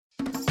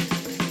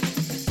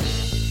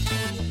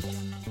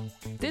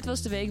Dit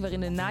was de week waarin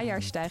de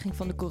najaarsstijging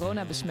van de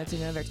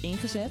coronabesmettingen werd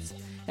ingezet.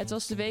 Het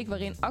was de week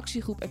waarin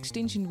actiegroep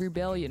Extinction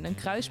Rebellion een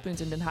kruispunt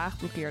in Den Haag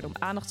blokkeerde om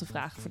aandacht te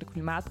vragen voor de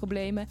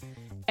klimaatproblemen.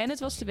 En het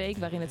was de week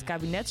waarin het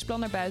kabinetsplan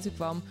naar buiten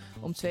kwam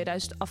om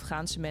 2000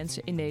 Afghaanse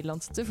mensen in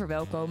Nederland te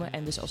verwelkomen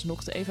en dus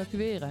alsnog te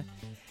evacueren.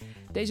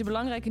 Deze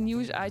belangrijke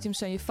nieuwsitems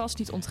zijn je vast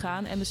niet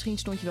ontgaan en misschien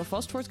stond je wel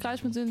vast voor het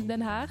kruispunt in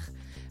Den Haag.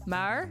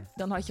 Maar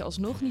dan had je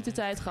alsnog niet de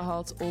tijd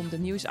gehad om de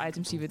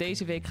nieuwsitems die we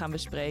deze week gaan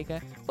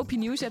bespreken op je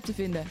nieuwsapp te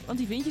vinden. Want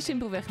die vind je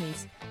simpelweg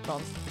niet.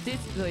 Want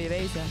dit wil je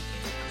weten.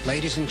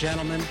 Ladies and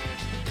gentlemen,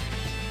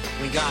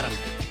 we got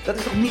him. Dat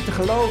is toch niet te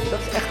geloven? Dat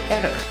is echt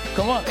erg.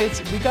 Come on,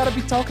 we gotta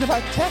be talking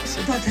about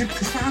taxes. Dat heb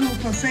gestaan op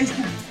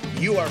Facebook.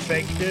 You are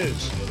fake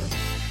news.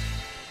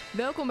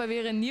 Welkom bij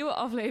weer een nieuwe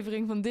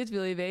aflevering van Dit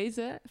Wil Je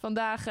Weten.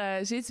 Vandaag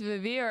zitten we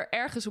weer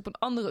ergens op een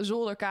andere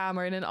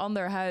zolderkamer in een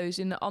ander huis,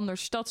 in een ander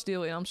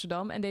stadsdeel in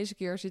Amsterdam. En deze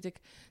keer zit ik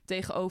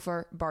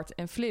tegenover Bart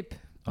en Flip.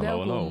 Hallo,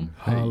 Welkom. hallo.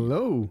 Hey.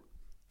 Hallo.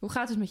 Hoe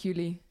gaat het met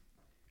jullie?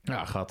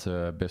 Ja, gaat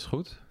best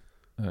goed.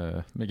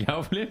 Met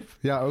jou, Flip?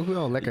 Ja, ook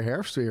wel. Lekker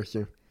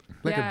herfstweertje.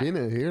 Lekker Ja.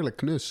 binnen, heerlijk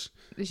knus.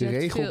 Dus Je hebt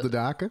regen op de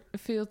daken.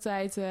 veel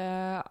tijd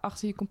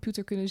achter je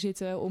computer kunnen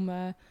zitten om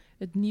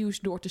het nieuws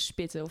door te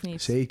spitten, of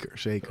niet? Zeker,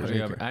 zeker, Je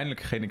zeker. hebt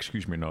eindelijk geen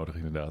excuus meer nodig,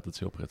 inderdaad. Dat is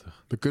heel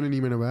prettig. We kunnen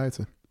niet meer naar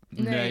buiten.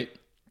 Nee,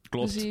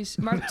 klopt. Precies.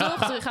 Maar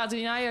toch gaat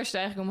die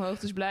najaarsstijging omhoog.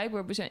 Dus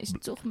blijkbaar is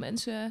het toch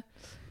mensen...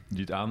 Die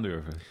het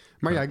aandurven.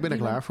 Maar ja, ik ben er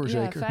die klaar voor, ja,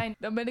 zeker. Fijn.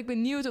 Dan ben ik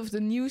benieuwd of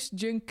de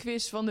nieuwsjunk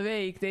quiz van de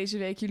week deze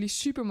week jullie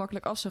super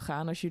makkelijk af zou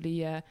gaan. Als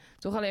jullie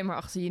toch alleen maar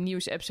achter je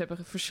nieuwsapps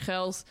hebben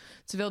verschuild.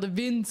 Terwijl de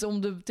wind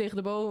om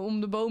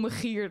de bomen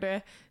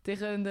gierde.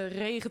 Tegen de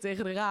regen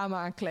tegen de ramen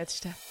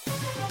aankletste.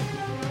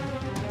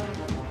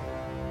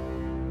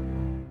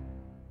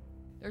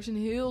 Er is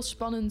een heel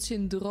spannend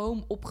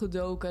syndroom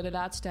opgedoken de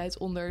laatste tijd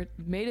onder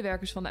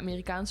medewerkers van de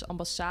Amerikaanse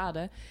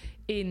ambassade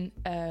in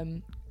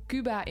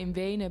Cuba, in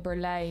Wenen,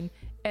 Berlijn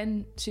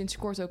en sinds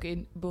kort ook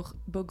in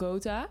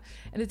Bogota.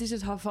 En het is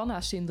het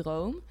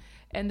Havana-syndroom.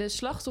 En de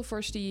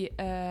slachtoffers die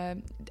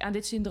aan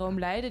dit syndroom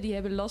lijden, die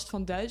hebben last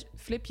van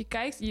Flip, je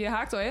kijkt, je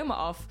haakt al helemaal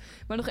af.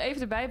 Maar nog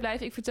even erbij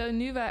blijven. Ik vertel je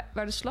nu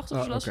waar de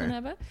slachtoffers last van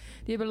hebben.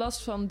 Die hebben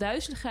last van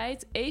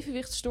duizeligheid,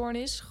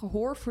 evenwichtstoornis,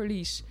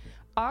 gehoorverlies,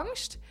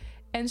 angst.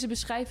 En ze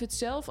beschrijven het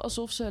zelf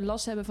alsof ze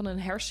last hebben van een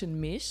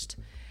hersenmist.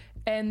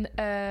 En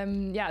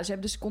ze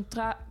hebben dus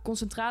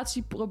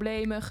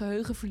concentratieproblemen,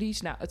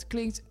 geheugenverlies. Nou, het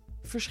klinkt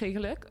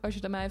verschrikkelijk als je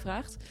het aan mij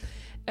vraagt.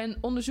 En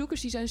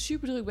onderzoekers die zijn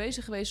super druk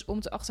bezig geweest om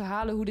te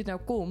achterhalen hoe dit nou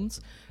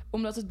komt.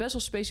 Omdat het best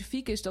wel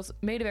specifiek is dat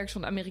medewerkers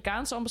van de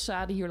Amerikaanse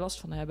ambassade hier last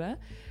van hebben.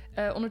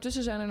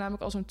 Ondertussen zijn er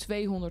namelijk al zo'n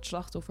 200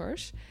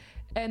 slachtoffers.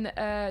 En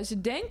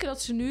ze denken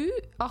dat ze nu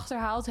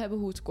achterhaald hebben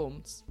hoe het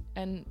komt.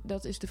 En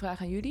dat is de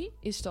vraag aan jullie.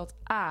 Is dat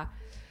A...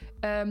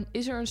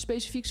 is er een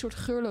specifiek soort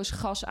geurloos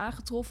gas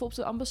aangetroffen op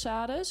de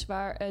ambassades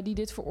die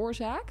dit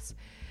veroorzaakt?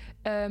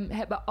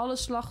 Hebben alle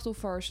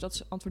slachtoffers, dat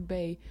is antwoord B,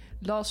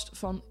 last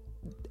van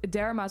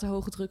dermate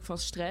hoge druk van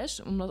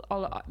stress? Omdat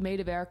alle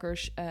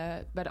medewerkers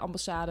bij de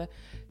ambassade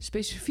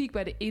specifiek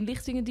bij de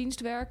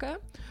inlichtingendienst werken?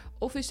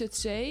 Of is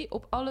het C,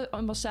 op alle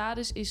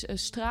ambassades is een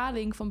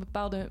straling van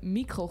bepaalde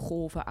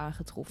microgolven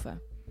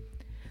aangetroffen?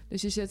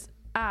 Dus is het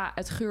A,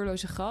 het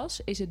geurloze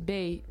gas? Is het B,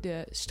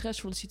 de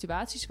stressvolle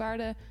situaties waar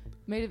de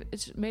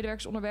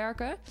medewerkers onder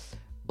werken?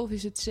 Of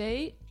is het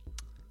C,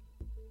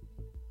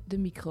 de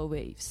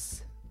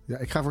microwaves? Ja,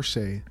 ik ga voor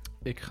C.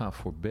 Ik ga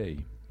voor B.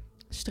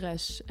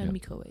 Stress en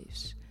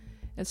microwaves.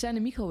 Het zijn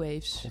de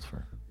microwaves.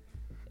 Godver.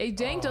 Ik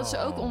denk dat ze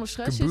ook onder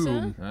stress kaboom.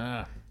 zitten.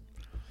 Ah.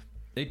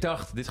 Ik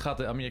dacht, dit gaat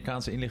de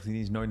Amerikaanse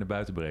inlichtingendienst nooit naar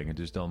buiten brengen.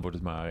 Dus dan wordt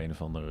het maar een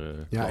of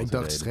andere... Ja, ik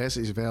dacht reden. stress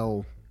is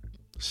wel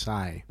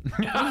saai.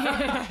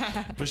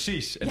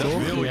 Precies. En dat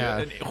Toch? wil je. Ja.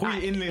 Een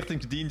goede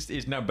inlichtingendienst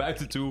is naar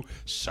buiten toe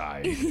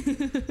saai.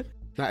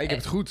 Nou, ik heb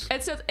het goed.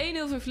 Het staat 1-0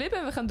 voor Flip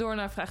en we gaan door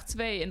naar vraag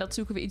 2. En dat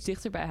zoeken we iets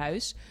dichter bij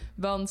huis.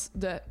 Want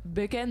de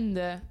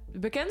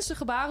bekendste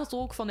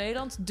gebarentolk van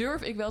Nederland,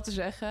 durf ik wel te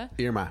zeggen...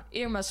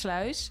 Irma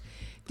Sluis.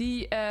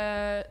 Die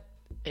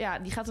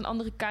gaat een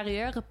andere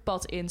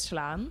carrièrepad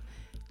inslaan.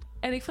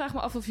 En ik vraag me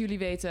af of jullie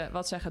weten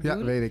wat zij gaat doen.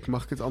 Ja, weet ik.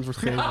 Mag ik het antwoord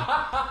geven?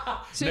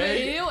 Zullen we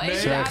heel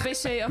even de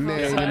ABC afwachten?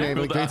 Nee,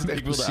 want ik weet het echt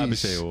Ik wil de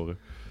precies. ABC horen.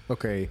 Maar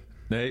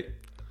Nee,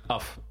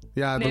 af.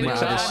 Ja, Nee, doe maar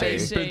de ABC.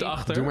 ABC. Punt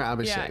achter. Doe maar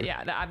ABC.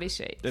 Ja, de ABC.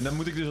 En dan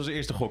moet ik dus als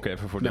eerste gokken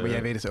even voor de... Ja, maar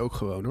jij weet het ook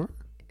gewoon, hoor.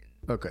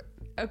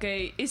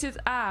 Oké. Is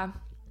het A...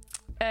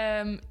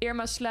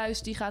 Irma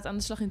Sluis die gaat aan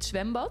de slag in het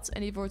zwembad.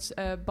 En die wordt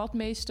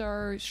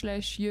badmeester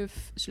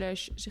 /juf/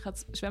 ze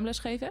gaat zwemles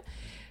geven.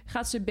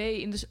 Gaat ze B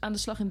aan de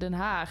slag in Den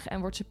Haag en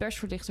wordt ze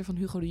persverlichter van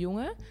Hugo de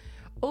Jonge?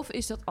 Of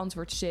is dat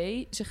antwoord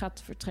C? Ze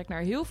gaat vertrekken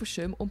naar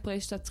Hilversum om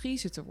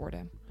presentatrice te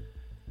worden.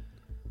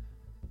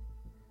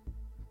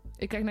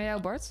 Ik kijk naar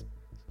jou, Bart.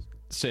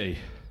 C.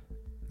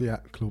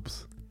 Ja,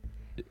 klopt.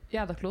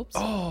 Ja, dat klopt.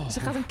 Ze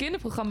gaat een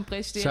kinderprogramma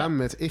presenteren. Samen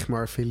met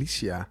Igmar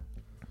Felicia.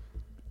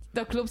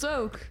 Dat klopt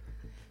ook.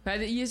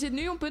 Maar je zit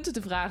nu om punten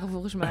te vragen,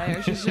 volgens mij.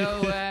 Als je zo,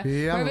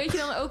 Ja, maar weet je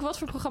dan ook wat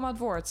voor programma het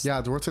wordt? Ja,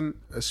 het wordt een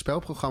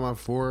spelprogramma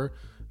voor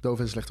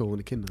Dove en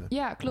slechthorende kinderen.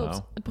 Ja, klopt.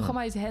 Wauw. Het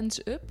programma heet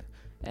Hands Up.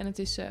 En het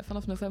is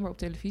vanaf november op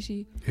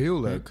televisie.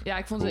 Heel leuk. Ja,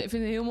 ik vind het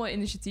een heel mooi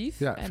initiatief.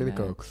 Ja, en, vind ik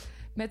ook.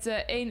 Met 1-1...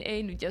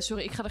 Ja,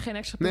 sorry, ik ga er geen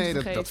extra punten Nee,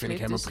 voor geven. dat vind ik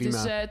helemaal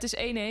prima. Het is 1-1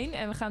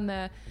 en we gaan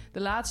de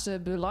laatste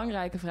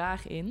belangrijke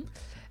vraag in.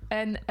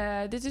 En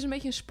dit is een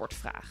beetje een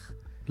sportvraag.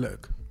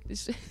 Leuk.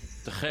 Dus,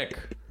 Te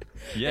gek.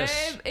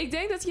 Yes. ik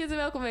denk dat je het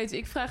wel kan weten.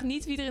 Ik vraag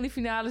niet wie er in de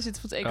finale zit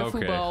van het EK Oké.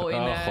 voetbal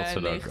in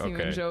godzijdank. 19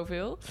 en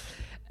zoveel.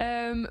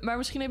 Maar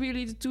misschien hebben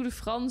jullie de Tour de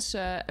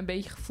France een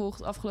beetje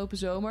gevolgd afgelopen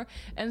zomer.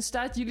 En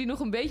staat jullie nog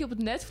een beetje op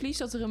het netvlies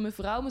dat er een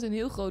mevrouw met een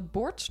heel groot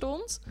bord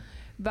stond,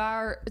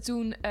 waar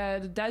toen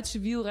de Duitse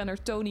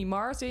wielrenner Tony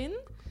Martin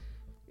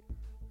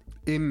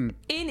in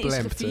is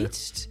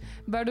gefietst,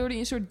 waardoor hij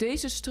een soort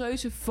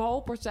desastreuze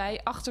valpartij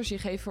achter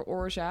zich heeft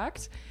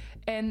veroorzaakt.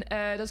 En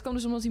dat kwam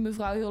dus omdat die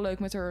mevrouw heel leuk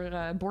met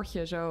haar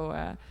bordje zo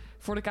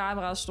voor de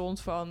camera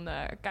stond van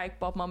kijk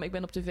pap, mam, ik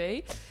ben op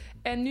tv.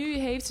 En nu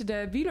heeft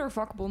de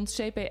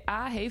wielervakbond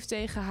CPA heeft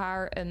tegen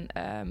haar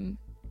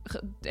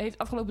heeft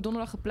afgelopen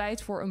donderdag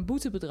gepleit voor een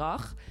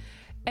boetebedrag.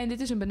 En dit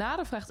is een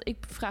benadervraag. Ik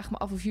vraag me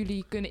af of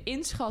jullie kunnen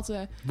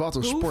inschatten... Wat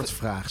een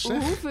sportvraag,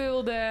 zeg.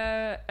 Hoeveel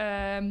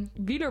de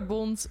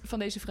wielerbond van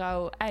deze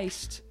vrouw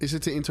eist. Is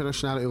het de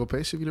Internationale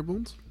Europese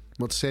Wielerbond?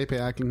 Want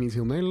CPA klinkt niet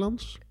heel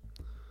Nederlands.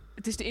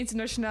 Het is de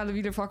Internationale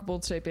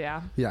Wielervakbond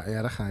CPA.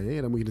 Ja, daar ga je.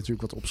 Ja, dan moet je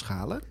natuurlijk wat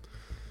opschalen.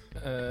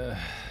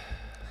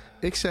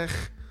 Ik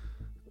zeg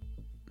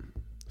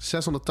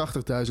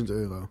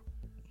 €680.000.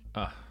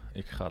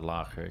 Ik ga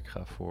lager. Ik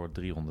ga voor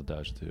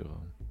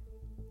 €300.000.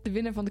 De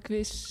winnaar van de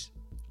quiz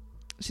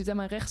zit aan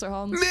mijn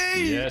rechterhand.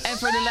 Nee! Yes. En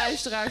voor de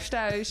luisteraars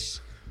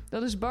thuis,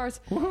 dat is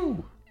Bart.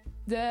 Woehoe.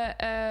 De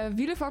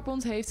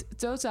wielervakbond heeft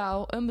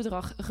totaal een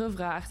bedrag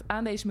gevraagd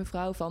aan deze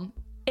mevrouw van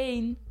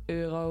 €1.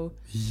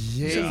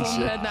 Jezus. Ze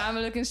vonden het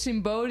namelijk een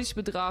symbolisch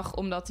bedrag,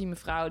 omdat die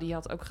mevrouw die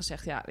had ook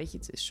gezegd, ja, weet je,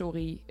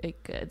 sorry,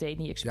 ik deed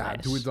niet expres. Ja,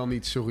 doe het dan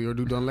niet, sorry hoor.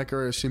 Doe dan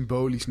lekker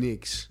symbolisch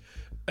niks.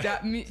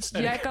 Ja,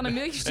 jij kan een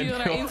mailtje sturen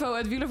naar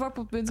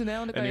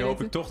info@wielervakbond.nl. En nu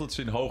hoop ik toch dat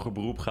ze in hoger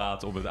beroep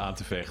gaat om het aan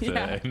te vechten.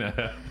 Ja. En,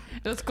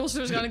 dat kost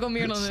waarschijnlijk wel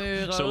meer dan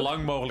 €1. Zo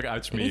lang mogelijk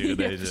uitsmeren Ja,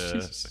 deze...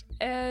 precies.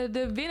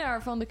 De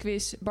winnaar van de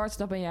quiz, Bart,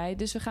 dat ben jij.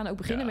 Dus we gaan ook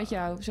beginnen met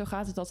jou. Zo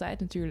gaat het altijd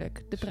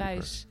natuurlijk. De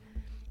prijs.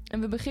 En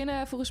we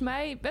beginnen volgens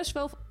mij best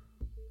wel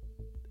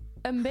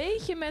een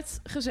beetje met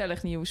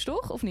gezellig nieuws,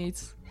 toch? Of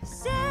niet?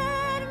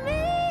 Set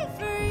me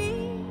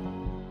free.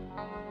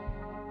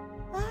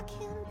 I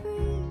can't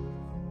breathe.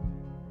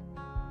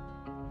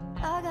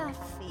 I got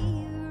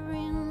fear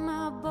in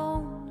my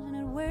bones and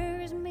it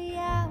wears me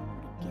out.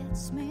 It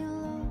gets me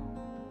low.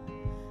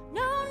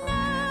 No,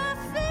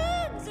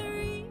 nothing's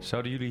real.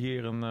 Zouden jullie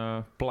hier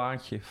een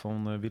plaatje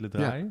van willen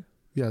draaien?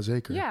 Ja,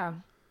 zeker.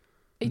 Ja.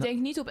 Ik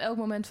denk niet op elk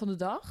moment van de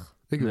dag.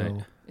 Ik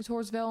wel. Het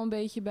hoort wel een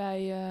beetje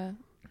bij...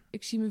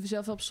 ik zie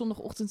mezelf wel op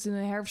zondagochtend in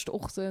een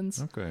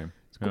herfstochtend. Oké.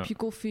 Kopje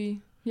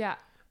koffie. Ja.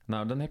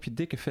 Nou, dan heb je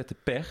dikke vette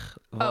pech.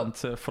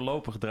 Want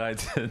voorlopig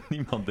draait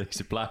niemand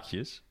deze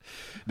plaatjes.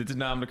 Dit is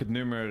namelijk het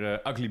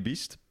nummer Ugly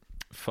Beast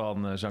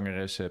van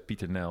zangeres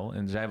Pieter Nel.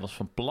 En zij was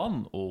van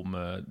plan om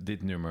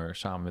dit nummer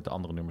samen met de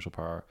andere nummers op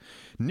haar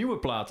nieuwe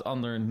plaat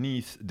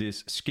Underneath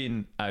This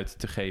Skin uit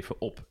te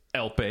geven op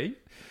LP.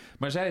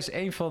 Maar zij is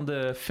een van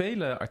de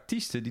vele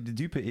artiesten die de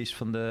dupe is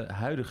van de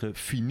huidige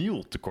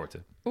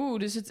vinyl-tekorten.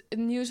 Dus het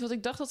nieuws wat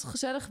ik dacht dat het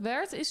gezellig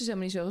werd, is dus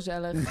helemaal niet zo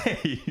gezellig.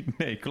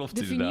 Nee, klopt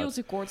de inderdaad.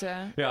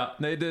 vinyl-tekorten. Ja,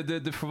 nee,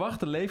 de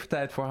verwachte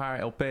leeftijd voor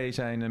haar LP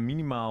zijn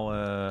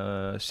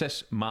minimaal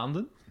 6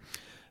 maanden.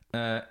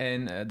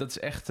 En dat is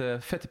echt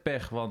vette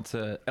pech, want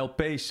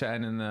LP's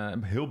zijn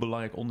een heel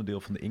belangrijk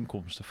onderdeel van de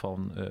inkomsten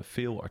van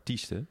veel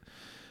artiesten.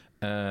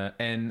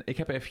 En ik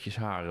heb eventjes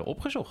haar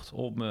opgezocht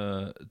om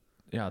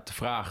te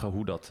vragen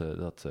hoe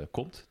dat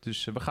komt.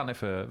 Dus we gaan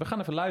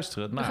even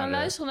luisteren naar... We gaan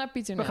luisteren naar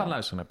Pieter Nel. We gaan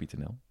luisteren naar Pieter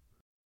Nel.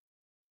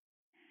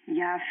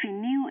 Ja,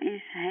 vinyl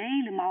is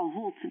helemaal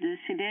hot. De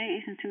cd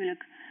is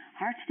natuurlijk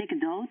hartstikke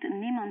dood.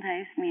 Niemand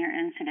heeft meer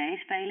een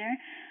cd-speler.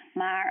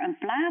 Maar een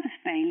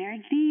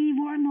platenspeler, die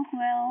wordt nog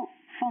wel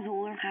van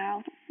zolder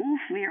gehaald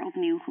of weer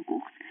opnieuw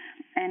gekocht.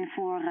 En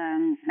voor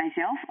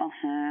mijzelf als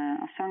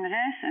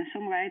zangeres en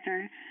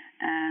songwriter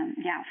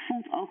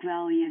voelt ook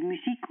wel je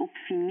muziek op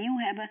vinyl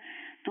hebben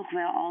toch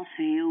wel als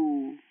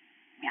heel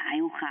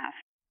gaaf.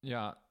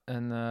 Ja,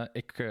 en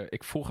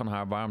ik vroeg aan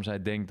haar waarom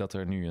zij denkt dat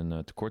er nu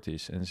een tekort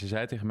is. En ze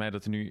zei tegen mij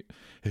dat er nu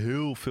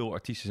heel veel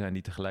artiesten zijn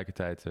die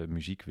tegelijkertijd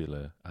muziek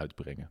willen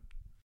uitbrengen.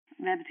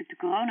 We hebben natuurlijk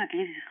de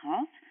coronacrisis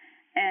gehad.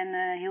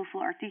 En heel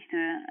veel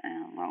artiesten,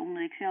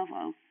 waaronder ik zelf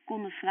ook,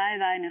 konden vrij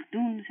weinig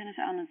doen. Zijn dus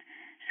aan het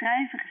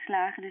schrijven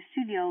geslagen, de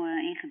studio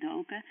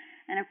ingedoken.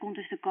 En er komt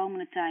dus de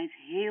komende tijd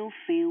heel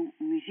veel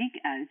muziek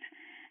uit.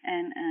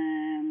 En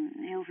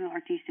heel veel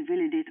artiesten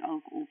willen dit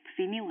ook op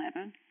vinyl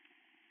hebben.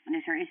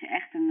 Dus er is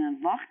echt een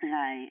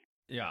wachtrij.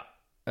 Ja,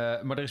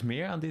 maar er is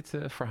meer aan dit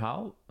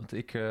verhaal. Want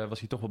ik was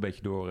hier toch wel een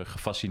beetje door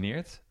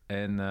gefascineerd.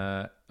 En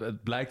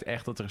het blijkt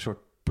echt dat er een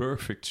soort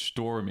perfect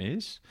storm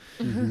is.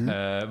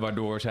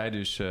 Waardoor zij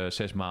dus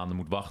 6 maanden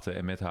moet wachten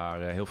en met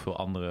haar heel veel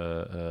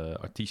andere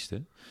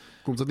artiesten.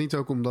 Komt dat niet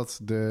ook omdat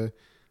de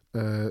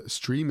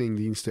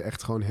streamingdiensten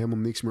echt gewoon helemaal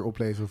niks meer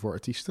opleveren voor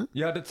artiesten?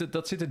 Ja,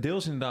 dat zit er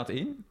deels inderdaad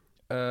in.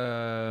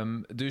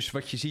 Dus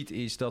wat je ziet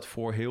is dat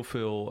voor heel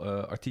veel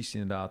artiesten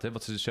inderdaad...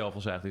 wat ze zelf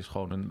al zeggen, is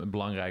gewoon een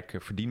belangrijk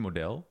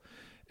verdienmodel.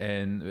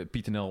 En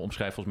Pieter Nel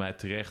omschrijft volgens mij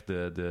terecht...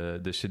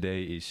 de CD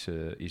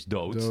is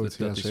dood.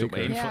 Dat is op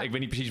een van, ik weet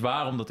niet precies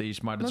waarom dat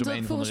is... maar dat is om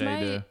een van de redenen...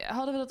 Volgens mij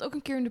hadden we dat ook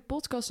een keer in de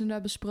podcast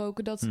inderdaad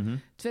besproken... dat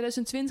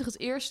 2020 het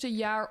eerste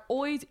jaar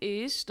ooit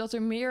is... dat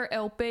er meer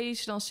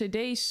LP's dan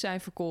CD's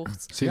zijn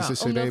verkocht. Sinds de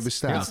CD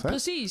bestaat, hè?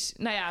 Precies.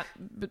 Nou ja...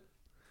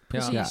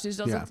 Precies, Ja. dus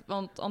dat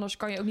want anders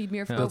kan je ook niet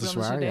meer verkopen dan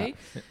waar, een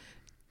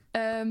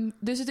CD.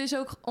 Dus het is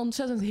ook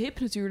ontzettend hip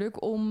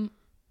natuurlijk om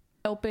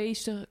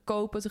LP's te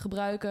kopen, te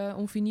gebruiken,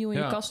 om vinyl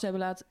in je kast te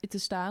hebben laten te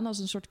staan als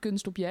een soort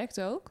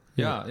kunstobject ook.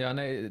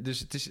 Nee, dus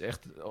het is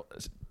echt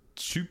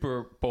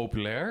super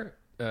populair.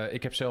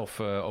 Ik heb zelf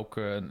ook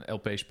een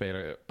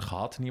LP-speler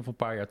gehad, in ieder geval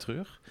een paar jaar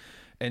terug.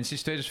 En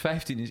sinds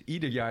 2015 is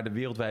ieder jaar de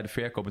wereldwijde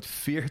verkoop met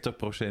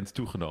 40%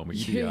 toegenomen.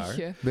 Ieder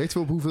jaar. Weten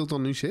we op hoeveel het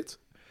dan nu zit?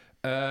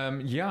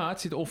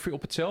 Het zit ongeveer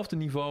op hetzelfde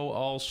niveau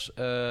als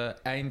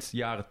eind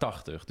jaren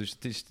 80. Dus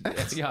het is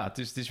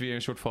het is weer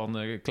een soort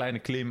van kleine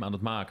klim aan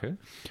het maken.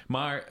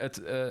 Maar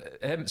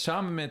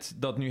samen met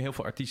dat nu heel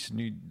veel artiesten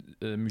nu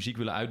muziek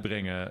willen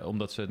uitbrengen...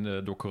 omdat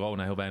ze door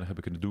corona heel weinig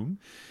hebben kunnen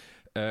doen...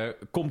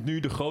 komt nu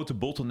de grote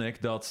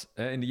bottleneck dat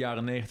in de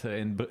jaren 90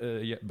 en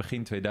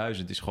begin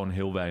 2000 is gewoon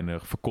heel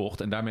weinig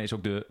verkocht. En daarmee is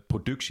ook de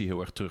productie heel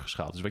erg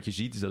teruggeschaald. Dus wat je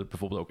ziet is dat het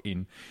bijvoorbeeld ook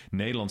in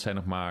Nederland zijn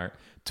nog maar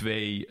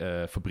 2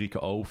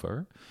 fabrieken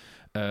over.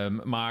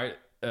 Maar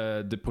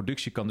de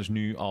productie kan dus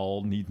nu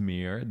al niet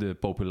meer de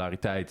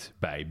populariteit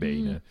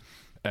bijbenen.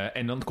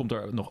 En dan komt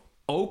er nog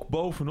ook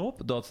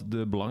bovenop dat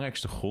de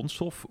belangrijkste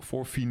grondstof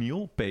voor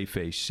vinyl,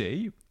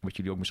 PVC... wat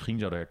jullie ook misschien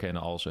zouden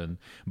herkennen als een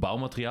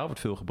bouwmateriaal...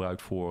 wordt veel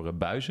gebruikt voor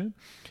buizen...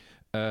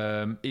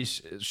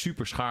 is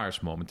super schaars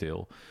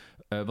momenteel.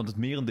 Want het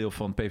merendeel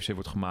van PVC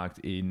wordt gemaakt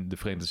in de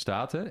Verenigde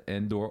Staten...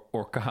 en door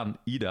orkaan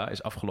Ida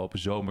is afgelopen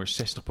zomer 60%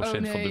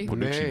 van de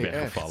productie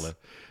weggevallen.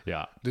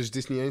 Ja. Dus het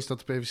is niet eens dat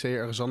de PVC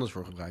ergens anders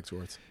voor gebruikt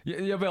wordt?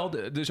 Jawel,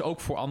 dus ook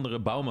voor andere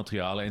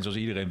bouwmaterialen. En zoals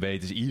iedereen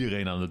weet is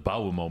iedereen aan het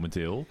bouwen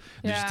momenteel.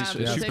 Dus het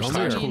is super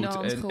schaars goed.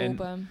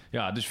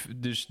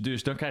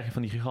 Dus dan krijg je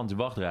van die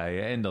gigantische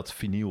wachtrijen... en dat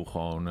vinyl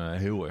gewoon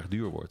heel erg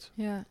duur wordt.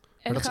 Ja.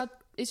 En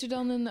is er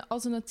dan een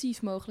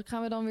alternatief mogelijk?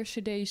 Gaan we dan weer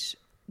cd's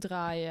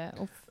draaien?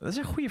 Of... Dat is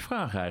een goede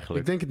vraag eigenlijk.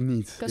 Ik denk het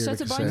niet.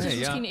 Cassettebandjes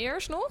misschien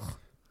eerst nog?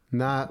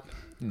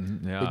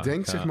 Ik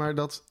denk zeg maar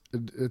dat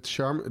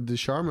de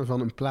charme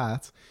van een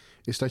plaat...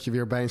 is dat je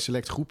weer bij een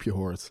select groepje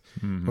hoort.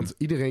 Want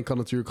iedereen kan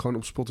natuurlijk gewoon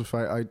op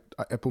Spotify,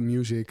 Apple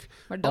Music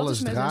maar dat alles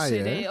is met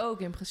draaien. een cd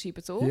ook in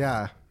principe, toch?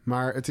 Ja,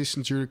 maar het is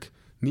natuurlijk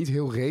niet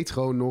heel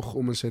retro nog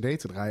om een cd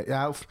te draaien.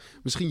 Ja, of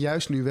misschien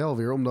juist nu wel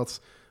weer,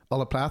 omdat...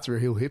 alle platen weer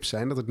heel hip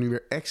zijn... dat het nu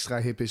weer extra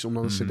hip is om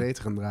dan een cd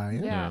te gaan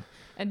draaien. Ja,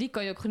 en die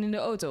kan je ook gewoon in de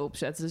auto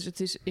opzetten. Dus het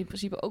is in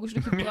principe ook een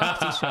stukje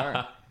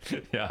praktischer.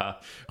 Ja,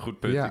 goed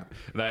punt. Ja.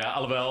 Nou ja,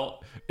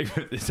 alhoewel...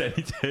 er zijn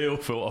niet heel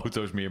veel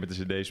auto's meer met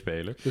een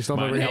cd-speler. Dus dan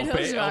maar weer...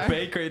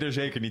 LP kan je er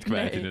zeker niet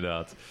kwijt,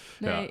 inderdaad.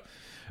 Nee. Ja.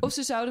 Of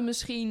ze zouden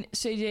misschien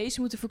cd's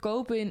moeten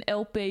verkopen in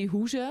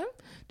LP-hoezen.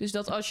 Dus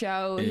dat als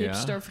jouw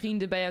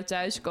hipster-vrienden bij jou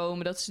thuis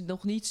komen... dat ze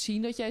nog niet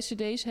zien dat jij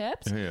cd's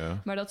hebt.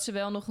 Ja. Maar dat ze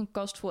wel nog een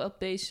kast vol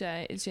LP's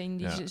zijn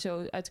die ze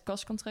zo uit de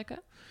kast kan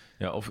trekken.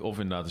 Ja, of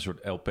inderdaad een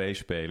soort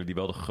LP-speler... die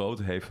wel de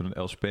grootte heeft van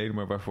een LP-speler...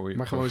 maar waarvoor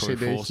je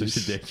volgens een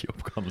cd'tje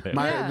op kan leggen.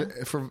 Maar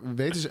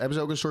hebben ze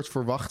ook een soort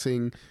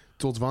verwachting...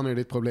 tot wanneer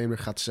dit probleem er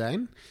gaat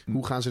zijn?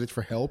 Hoe gaan ze dit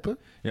verhelpen?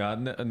 Ja,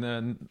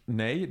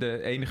 nee.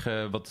 De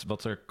enige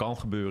wat er kan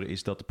gebeuren...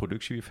 is dat de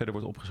productie weer verder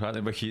wordt opgeschaald.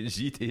 En wat je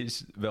ziet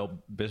is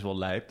wel best wel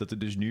lijp... dat er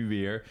dus nu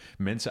weer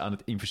mensen aan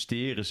het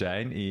investeren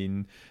zijn...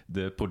 in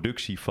de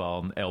productie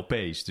van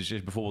LP's. Dus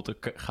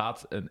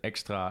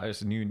er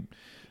is nu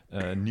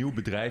een nieuw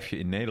bedrijfje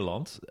in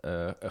Nederland...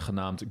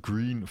 genaamd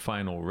Green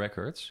Vinyl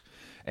Records...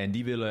 En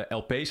die willen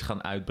LP's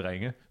gaan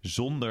uitbrengen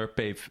zonder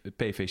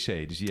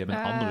PVC. Dus die hebben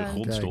een andere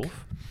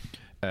grondstof.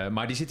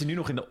 Maar die zitten nu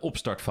nog in de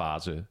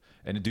opstartfase.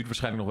 En het duurt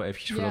waarschijnlijk nog wel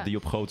eventjes... voordat die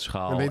op grote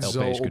schaal LP's kunnen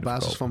verkopen. Op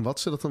basis van wat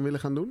ze dat dan willen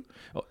gaan doen?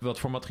 Wat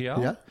voor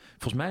materiaal? Ja?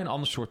 Volgens mij een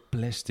ander soort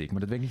plastic, maar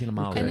dat weet ik niet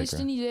helemaal zeker. En is het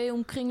een idee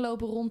om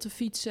kringlopen rond te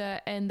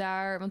fietsen... en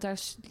want daar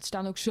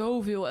staan ook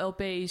zoveel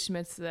LP's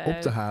met...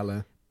 op te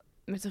halen.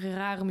 Met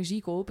rare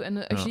muziek op.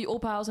 En als je die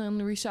ophaalt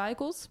en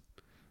recycelt...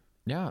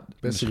 Ja,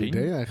 best een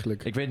idee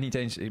eigenlijk. Ik weet niet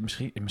eens,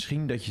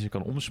 misschien dat je ze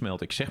kan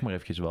omsmelten. Ik zeg maar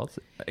eventjes wat.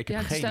 Ik heb geen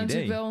idee. Het staat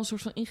natuurlijk wel een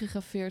soort van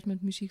ingegraveerd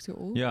met muziek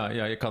erop. Ja,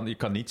 je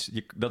kan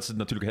niet... dat is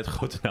natuurlijk het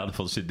grote nadeel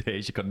van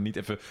cd's. Je kan niet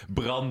even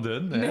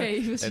branden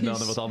en dan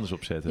er wat anders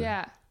op zetten.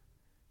 Ja,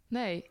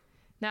 nee.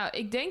 Nou,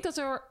 ik denk dat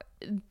er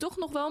toch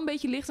nog wel een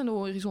beetje licht aan de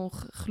horizon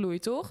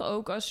gloeit, toch?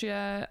 Ook als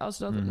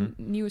dat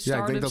nieuwe start-ups Ja,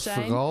 ik denk dat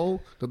zijn.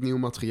 vooral dat nieuwe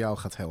materiaal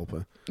gaat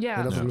helpen. Ja.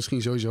 En dat het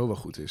misschien sowieso wel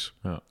goed is.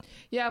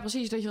 Ja,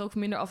 precies. Dat je er ook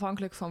minder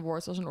afhankelijk van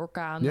wordt als een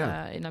orkaan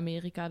in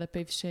Amerika, de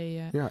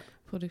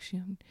PVC-productie.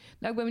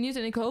 Nou, ik ben benieuwd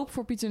en ik hoop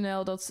voor Pieter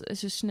Nel dat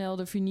ze snel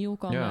de vinyl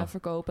kan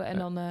verkopen.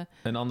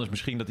 En anders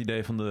misschien dat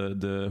idee van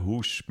de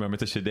hoes, maar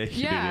met een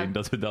cd'tje erin.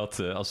 Dat we dat,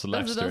 als de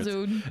luistert,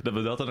 dat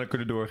we dat dan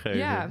kunnen doorgeven.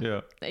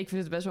 Ja, ik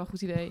vind het best wel een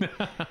goed idee.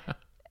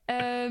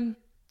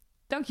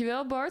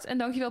 Dankjewel Bart en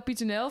dankjewel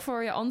Pieter Nel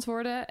voor je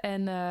antwoorden.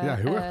 En,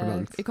 heel erg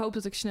bedankt. Ik hoop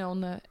dat ik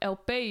snel een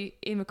LP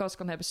in mijn kast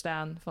kan hebben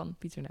staan van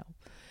Pieter Nel.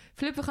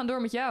 Flip, we gaan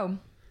door met jou.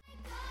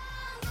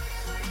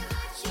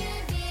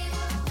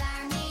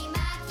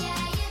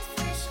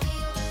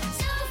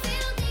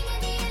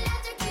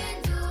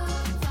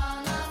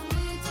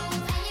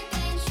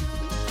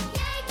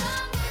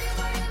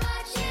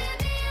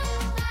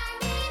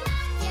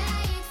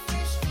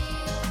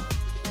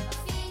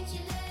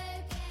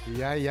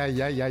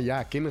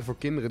 Ja. Kinderen voor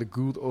kinderen, de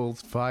good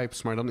old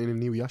vibes, maar dan in een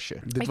nieuw jasje.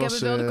 Ik heb het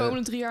wel de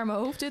komende 3 jaar in mijn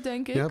hoofd, dit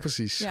denk ik. Ja,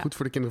 precies. Ja. Goed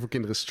voor de kinderen voor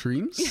kinderen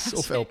streams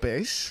of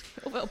LP's.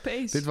 Of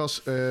LP's. Dit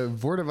was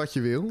Worden wat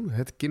je wil,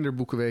 het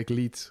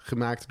kinderboekenweeklied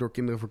gemaakt door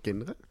Kinderen voor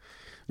Kinderen.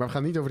 Maar we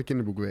gaan het niet over de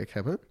kinderboekenweek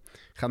hebben. We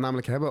gaan het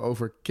namelijk hebben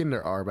over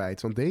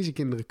kinderarbeid. Want deze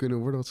kinderen kunnen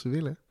worden wat ze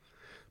willen.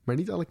 Maar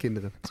niet alle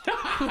kinderen.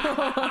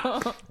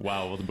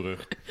 Wauw, wat een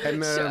brug. En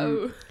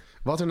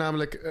wat er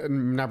namelijk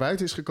naar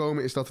buiten is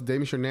gekomen is dat de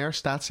demissionair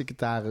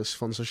staatssecretaris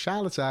van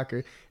Sociale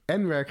Zaken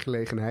en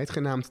Werkgelegenheid,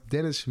 genaamd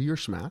Dennis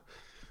Wiersma,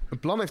 een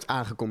plan heeft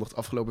aangekondigd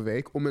afgelopen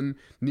week om een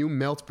nieuw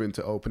meldpunt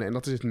te openen. En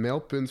dat is het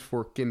meldpunt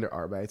voor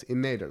kinderarbeid in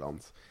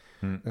Nederland.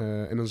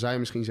 En dan zou je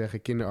misschien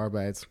zeggen,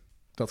 kinderarbeid,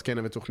 dat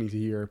kennen we toch niet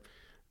hier.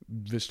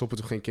 We stoppen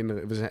toch geen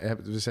kinderen,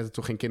 we zetten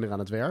toch geen kinderen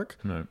aan het werk?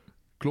 Nee.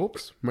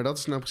 Klopt, maar dat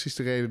is nou precies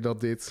de reden dat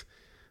dit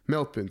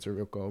meldpunt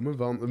er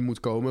moet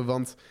komen.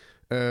 Want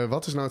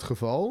wat is nou het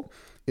geval?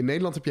 In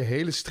Nederland heb je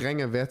hele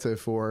strenge wetten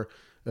voor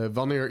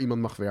wanneer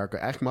iemand mag werken.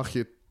 Eigenlijk mag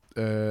je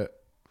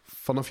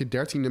vanaf je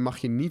 13e mag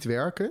je niet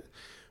werken.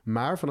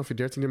 Maar vanaf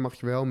je 13e mag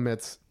je wel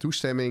met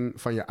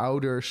toestemming van je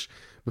ouders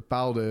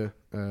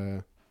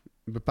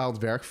bepaald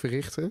werk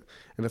verrichten.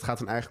 En dat gaat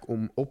dan eigenlijk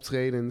om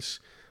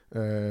optredens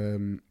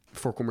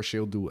voor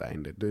commercieel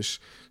doeleinden.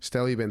 Dus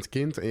stel je bent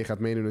kind en je gaat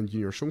meedoen aan het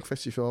Junior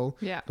Songfestival.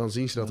 Ja. Dan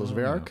zien ze dat als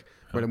werk. Ja.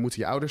 Maar dan moeten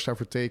je ouders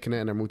daarvoor tekenen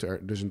en daar moet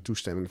er dus een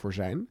toestemming voor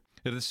zijn.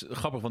 Ja, dat is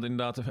grappig, want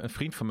inderdaad een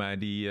vriend van mij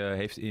die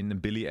heeft in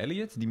Billy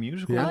Elliot, die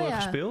musical,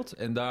 gespeeld.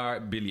 En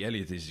daar, Billy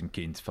Elliot is een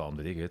kind van,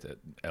 weet ik het,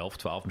 11,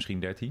 12, misschien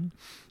 13.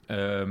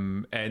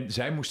 En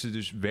zij moesten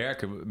dus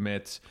werken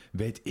met,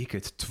 weet ik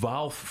het,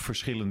 12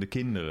 verschillende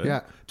kinderen.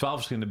 Ja. 12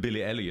 verschillende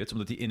Billy Elliots,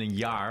 omdat die in een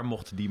jaar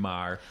mochten die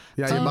maar...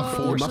 Ja, je mag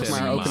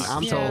maar ook een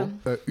aantal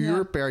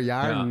uur per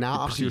jaar na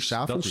 8 uur 's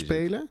avonds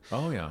spelen.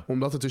 Oh, ja.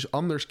 Omdat het dus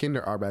anders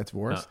kinderarbeid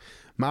wordt. Ja.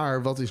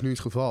 Maar wat is nu het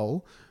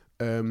geval?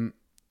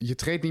 Je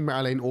treedt niet meer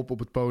alleen op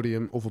het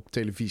podium of op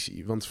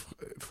televisie. Want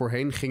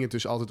voorheen ging het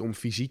dus altijd om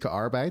fysieke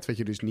arbeid. Wat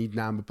je dus niet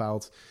na een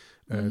bepaald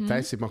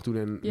tijdstip mag doen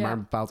en maar een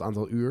bepaald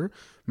aantal uur.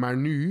 Maar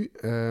nu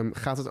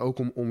gaat het ook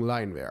om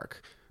online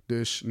werk.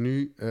 Dus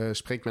nu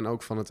spreekt men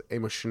ook van het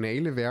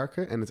emotionele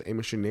werken en het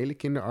emotionele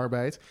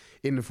kinderarbeid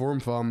in de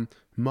vorm van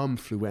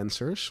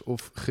momfluencers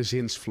of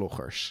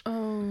gezinsvloggers.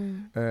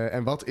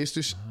 En wat is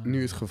dus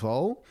nu het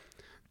geval?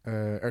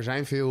 Er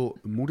zijn veel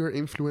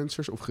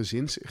moeder-influencers of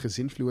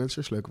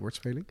gezinfluencers, leuke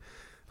woordspeling,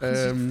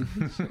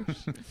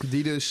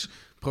 die dus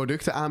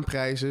producten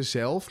aanprijzen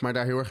zelf, maar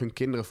daar heel erg hun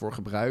kinderen voor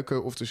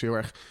gebruiken. Of dus heel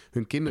erg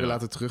hun kinderen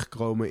laten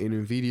terugkomen in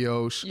hun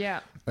video's.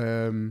 Ja.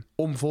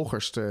 Om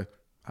volgers te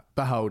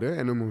behouden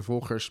en om hun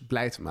volgers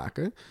blij te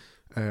maken.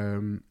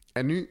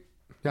 En nu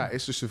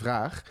is dus de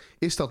vraag,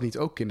 is dat niet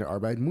ook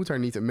kinderarbeid? Moet daar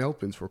niet een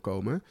meldpunt voor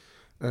komen?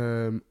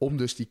 Om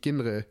dus die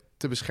kinderen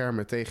te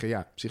beschermen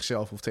tegen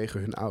zichzelf of tegen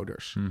hun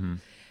ouders. Mm-hmm.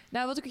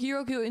 Nou, wat ik hier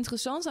ook heel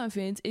interessant aan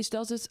vind, is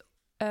dat het...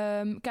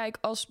 kijk,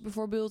 als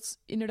bijvoorbeeld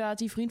inderdaad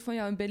die vriend van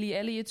jou een Billy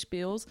Elliot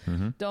speelt...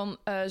 dan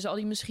zal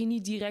hij misschien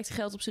niet direct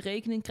geld op zijn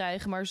rekening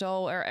krijgen... maar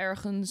zal er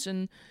ergens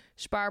een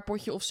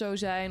spaarpotje of zo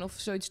zijn of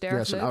zoiets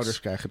dergelijks. Ja, zijn ouders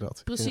krijgen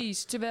dat.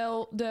 Precies,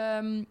 terwijl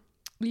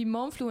die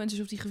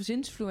momfluencers of die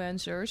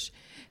gezinsfluencers...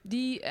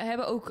 die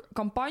hebben ook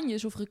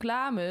campagnes of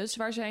reclames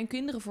waar zij hun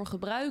kinderen voor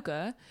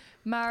gebruiken...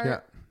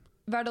 maar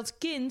waar dat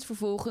kind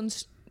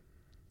vervolgens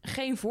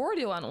geen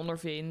voordeel aan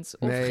ondervindt.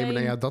 Of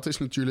maar dat is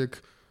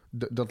natuurlijk...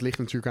 Dat ligt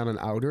natuurlijk aan een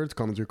ouder. Het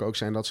kan natuurlijk ook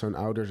zijn dat zo'n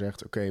ouder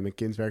zegt... oké, mijn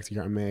kind werkt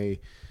hier aan mee.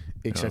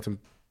 Ik zet hem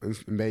een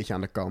beetje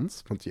aan de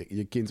kant. Want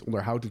je kind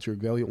onderhoudt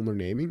natuurlijk wel je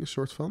onderneming, een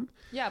soort van.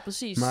 Ja,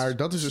 precies. Maar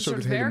dat is dus ook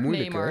het hele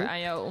moeilijke. Werknemer aan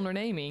jouw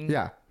onderneming.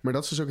 Ja, maar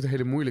dat is dus ook het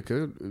hele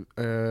moeilijke.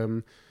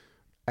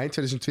 Eind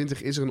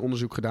 2020 is er een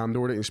onderzoek gedaan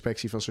door de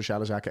Inspectie van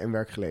Sociale Zaken en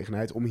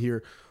Werkgelegenheid... om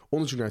hier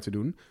onderzoek naar te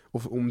doen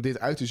of om dit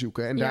uit te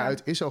zoeken. En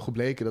daaruit is al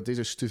gebleken dat dit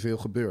dus te veel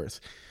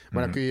gebeurt.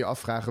 Maar dan kun je je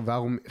afvragen,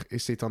 waarom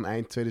is dit dan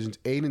eind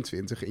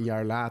 2021, een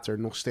jaar later,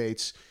 nog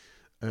steeds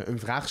een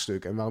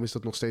vraagstuk. En waarom is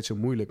dat nog steeds zo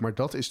moeilijk? Maar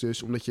dat is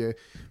dus omdat je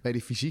bij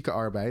die fysieke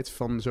arbeid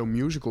van zo'n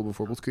musical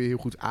bijvoorbeeld... kun je heel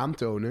goed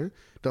aantonen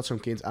dat zo'n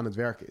kind aan het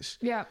werk is.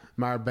 Ja.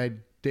 Maar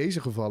bij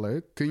deze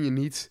gevallen kun je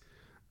niet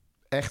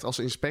echt als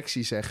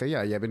inspectie zeggen...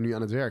 ja, jij bent nu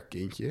aan het werk,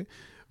 kindje.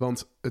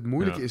 Want het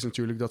moeilijke is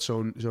natuurlijk dat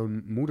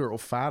zo'n moeder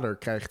of vader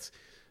krijgt...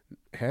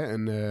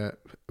 een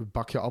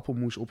bakje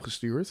appelmoes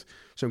opgestuurd.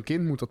 Zo'n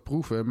kind moet dat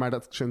proeven,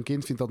 maar zo'n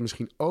kind vindt dat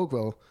misschien ook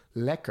wel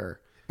lekker.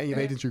 En je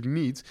weet natuurlijk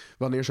niet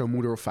wanneer zo'n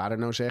moeder of vader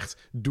nou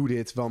zegt... doe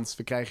dit, want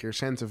we krijgen hier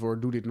centen voor,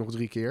 doe dit nog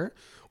 3 keer.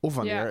 Of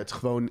wanneer het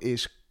gewoon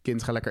is,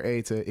 kind, ga lekker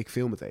eten, ik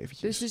film het eventjes.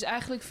 Dus het is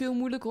eigenlijk veel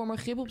moeilijker om er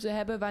grip op te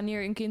hebben...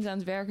 wanneer een kind aan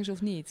het werk is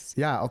of niet.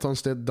 Ja,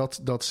 althans,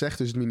 dat zegt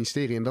dus het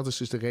ministerie. En dat is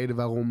dus de reden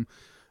waarom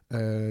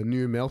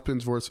nu een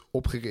meldpunt wordt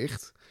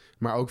opgericht.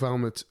 Maar ook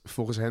waarom het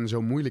volgens hen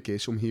zo moeilijk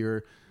is om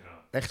hier...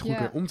 echt goed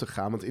mee om te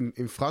gaan. Want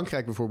in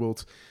Frankrijk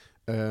bijvoorbeeld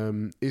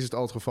is het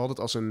al het geval dat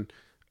als een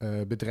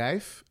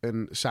bedrijf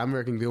een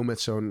samenwerking wil met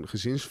zo'n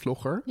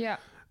gezinsvlogger,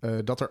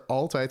 dat er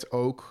altijd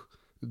ook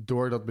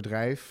door dat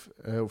bedrijf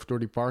of door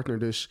die partner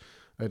dus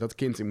dat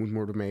kind in moet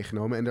worden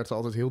meegenomen. En dat er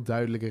altijd heel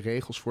duidelijke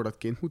regels voor dat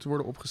kind moeten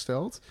worden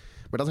opgesteld.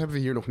 Maar dat hebben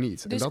we hier nog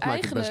niet. Dus en dat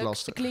maakt het best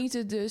lastig. Klinkt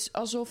het dus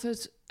alsof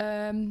het...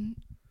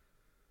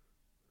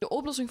 de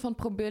oplossing van het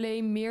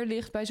probleem meer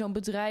ligt bij zo'n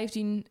bedrijf...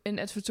 die een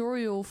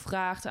advertorial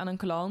vraagt aan een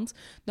klant...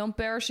 dan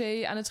per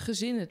se aan het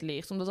gezin het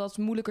ligt. Omdat dat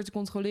moeilijker te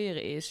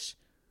controleren is.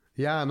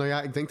 Ja, nou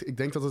ja, ik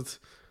denk dat het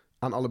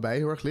aan allebei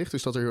heel erg ligt.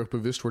 Dus dat er heel erg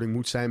bewustwording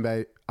moet zijn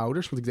bij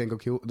ouders. Want ik denk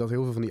ook dat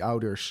heel veel van die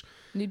ouders...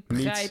 niet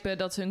begrijpen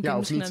dat hun kind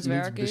misschien aan het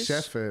werk is. Niet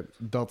beseffen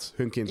dat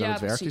hun kind aan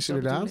het werk is,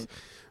 inderdaad.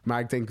 Maar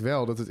ik denk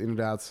wel dat het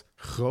inderdaad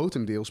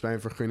grotendeels bij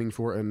een vergunning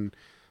voor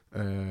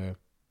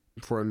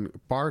een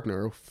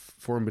partner of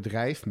voor een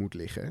bedrijf moet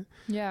liggen.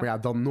 Ja. Maar ja,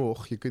 dan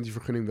nog, je kunt die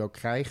vergunning wel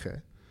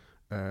krijgen.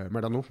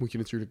 Maar dan nog moet je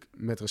natuurlijk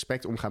met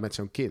respect omgaan met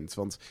zo'n kind.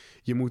 Want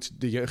je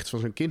moet de jeugd van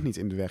zo'n kind niet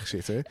in de weg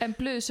zitten. En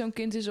plus, zo'n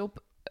kind is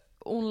op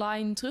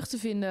online terug te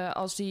vinden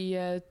als die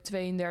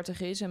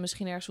 32 is... en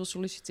misschien ergens wil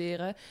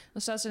solliciteren.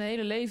 Dan staat zijn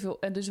hele leven...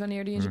 En dus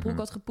wanneer hij in zijn broek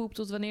had gepoept...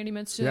 tot wanneer hij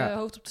met zijn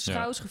hoofd op de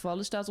schouw is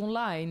gevallen... staat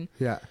online.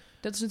 Ja.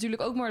 Dat is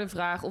natuurlijk ook maar de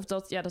vraag of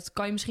dat... Ja, dat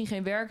kan je misschien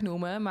geen werk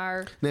noemen,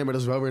 maar... Nee, maar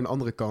dat is wel weer een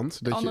andere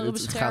kant. Dat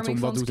het gaat om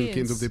wat doet een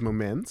kind op dit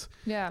moment.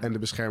 Ja. En de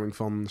bescherming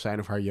van zijn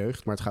of haar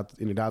jeugd. Maar het gaat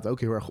inderdaad ook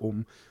heel erg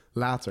om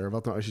later.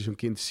 Wat nou als je zo'n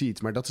kind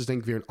ziet? Maar dat is denk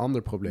ik weer een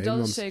ander probleem.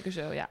 Dat is zeker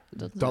zo, ja.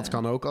 Dat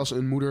kan ook als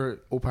een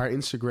moeder op haar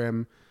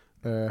Instagram...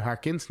 haar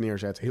kind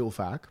neerzet, heel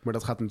vaak. Maar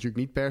dat gaat natuurlijk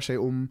niet per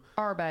se om...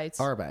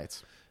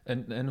 Arbeid.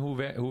 En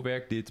hoe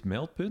werkt dit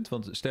meldpunt?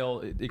 Want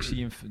stel, ik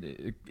zie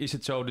is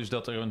het zo dus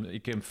dat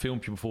ik een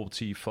filmpje bijvoorbeeld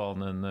zie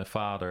van een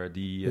vader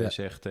die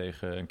zegt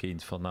tegen een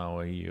kind van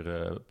nou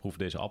hier proef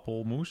deze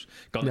appelmoes.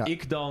 Kan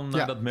ik dan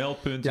naar dat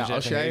meldpunt en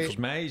zeggen volgens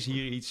mij is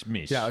hier iets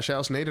mis? Ja, als jij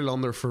als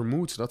Nederlander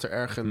vermoedt dat er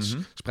ergens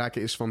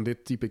sprake is van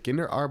dit type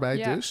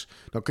kinderarbeid dus,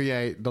 dan kun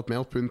jij dat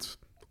meldpunt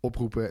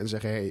oproepen en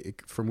zeggen... hey,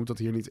 ik vermoed dat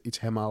hier niet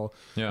iets niet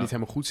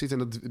helemaal goed zit.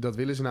 En dat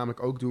willen ze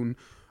namelijk ook doen...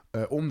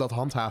 om dat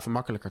handhaven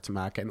makkelijker te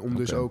maken. En om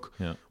dus ook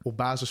op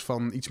basis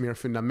van iets meer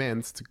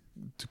fundament...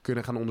 te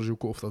kunnen gaan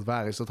onderzoeken of dat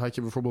waar is. Dat had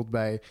je bijvoorbeeld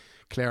bij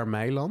Claire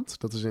Meiland.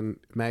 Dat is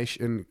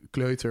een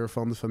kleuter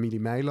van de familie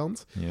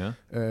Meiland. Ja.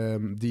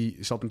 Die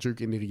zat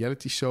natuurlijk in de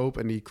reality soap...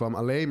 en die kwam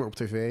alleen maar op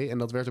tv. En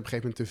dat werd op een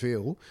gegeven moment te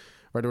veel.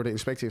 Waardoor de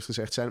inspectie heeft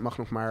gezegd... zij mag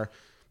nog maar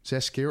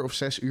 6 keer of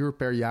 6 uur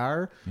per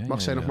jaar...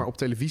 mag zij nog maar op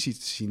televisie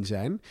te zien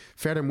zijn.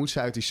 Verder moet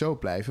zij uit die soap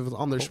blijven... want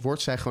anders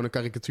wordt zij gewoon een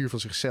karikatuur van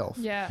zichzelf.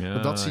 Ja.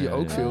 Want dat zie je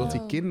ook veel, dat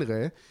die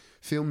kinderen...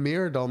 veel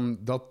meer dan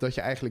dat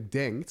je eigenlijk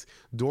denkt...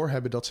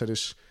 doorhebben dat ze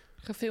dus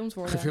gefilmd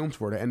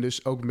worden. En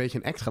dus ook een beetje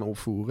een act gaan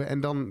opvoeren... en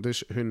dan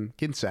dus hun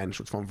kind zijn een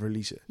soort van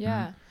verliezen.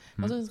 Ja,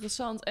 wat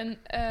interessant.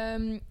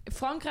 En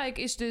Frankrijk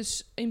is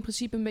dus in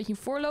principe een beetje een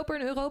voorloper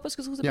in Europa... als ik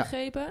het goed heb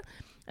begrepen.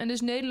 En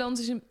dus Nederland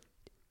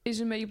is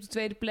een beetje op de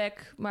tweede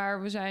plek,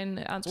 maar we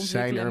zijn aan het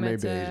ontwikkelen. Zijn ermee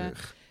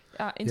bezig.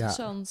 Ja,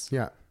 interessant.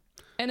 Ja.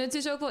 En het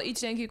is ook wel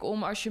iets, denk ik,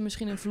 om als je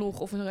misschien een vlog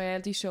of een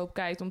reality soap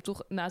kijkt... om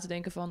toch na te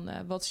denken van,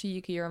 wat zie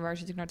ik hier en waar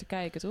zit ik naar te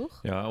kijken, toch?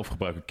 Ja, of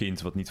gebruik een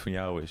kind wat niet van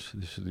jou is.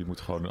 Dus die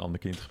moet gewoon een ander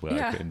kind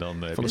gebruiken. Ja. En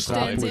dan van de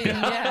straat.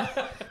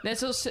 Ja. Net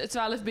zoals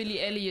 12 Billy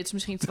Elliots,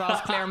 misschien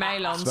 12 Claire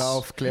Meilands.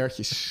 12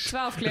 Clairtjes.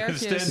 12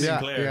 Clairtjes.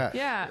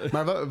 Ja.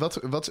 Maar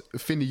wat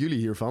vinden jullie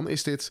hiervan?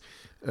 Is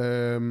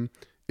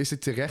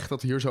dit terecht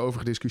dat hier zo over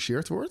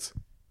gediscussieerd wordt?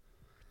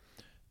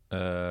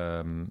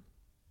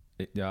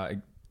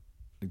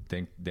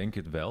 Ik denk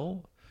het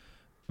wel.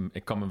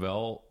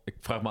 Ik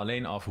vraag me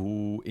alleen af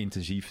hoe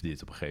intensief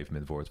dit op een gegeven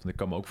moment wordt. Want ik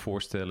kan me ook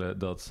voorstellen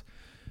dat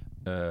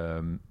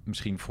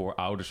misschien voor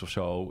ouders of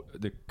zo...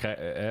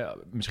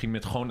 misschien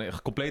met gewoon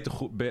echt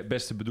complete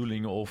beste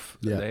bedoelingen... of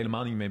er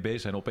helemaal niet mee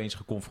bezig zijn... opeens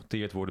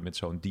geconfronteerd worden met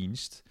zo'n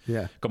dienst.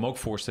 Yeah. Ik kan me ook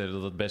voorstellen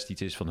dat het best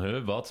iets is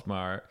van... wat,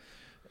 maar...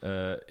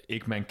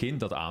 ik mijn kind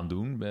dat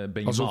aandoen, ben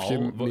je alsof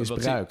mal? Je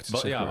misbruikt.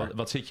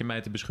 Wat zit je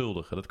mij te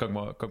beschuldigen? Dat kan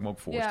ik me ook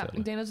voorstellen. Ja,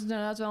 ik denk dat het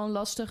inderdaad wel een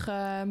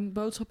lastige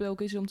boodschap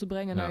ook is om te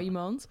brengen naar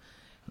iemand.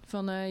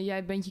 Van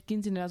jij bent je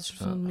kind inderdaad een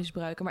soort van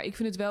misbruiken. Maar ik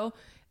vind het wel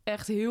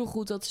echt heel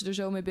goed dat ze er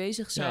zo mee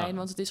bezig zijn.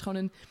 Want het is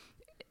gewoon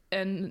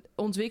een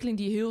ontwikkeling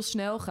die heel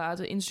snel gaat.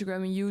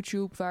 Instagram en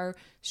YouTube, waar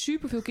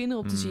superveel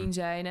kinderen op te zien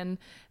zijn. En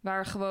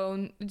waar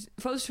gewoon...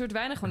 Foto's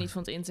verdwijnen gewoon niet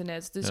van het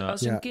internet. Dus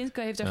als een kind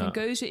heeft daar geen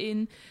keuze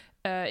in.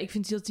 Ik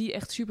vind dat die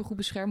echt super goed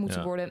beschermd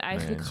moeten worden. En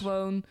eigenlijk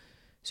gewoon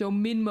zo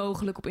min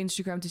mogelijk op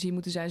Instagram te zien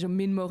moeten zijn. Zo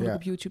min mogelijk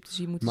op YouTube te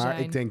zien moeten zijn.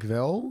 Maar ik denk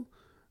wel...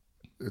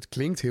 Het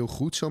klinkt heel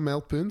goed, zo'n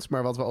meldpunt.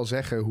 Maar wat we al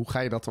zeggen, hoe ga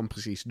je dat dan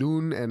precies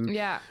doen? En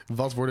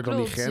wat worden dan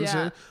die grenzen?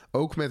 Ja.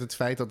 Ook met het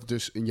feit dat het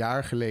dus een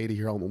jaar geleden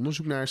hier al een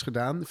onderzoek naar is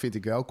gedaan... vind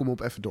ik welkom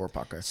op even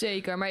doorpakken.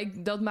 Zeker, maar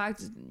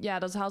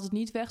dat haalt het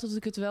niet weg... dat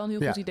ik het wel een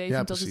heel goed idee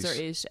vind dat het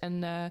er is.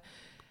 En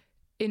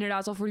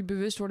inderdaad al voor die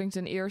bewustwording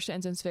ten eerste... en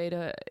ten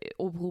tweede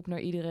oproep naar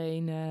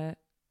iedereen...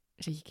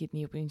 zet je kind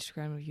niet op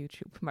Instagram of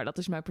YouTube. Maar dat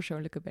is mijn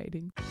persoonlijke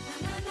mening.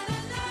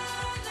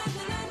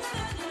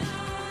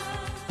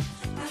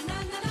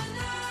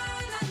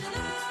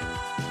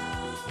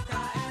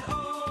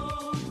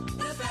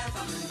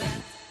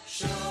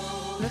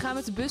 We gaan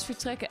met de bus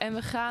vertrekken en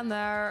we gaan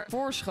naar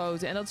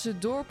Voorschoten. En dat is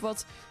het dorp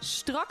wat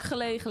strak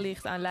gelegen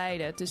ligt aan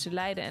Leiden. Tussen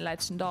Leiden en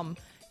Leidschendam.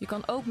 Je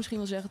kan ook misschien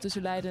wel zeggen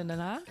tussen Leiden en Den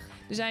Haag.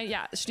 Er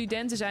zijn,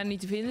 studenten zijn er niet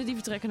te vinden. Die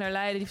vertrekken naar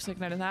Leiden, die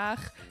vertrekken naar Den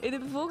Haag. In de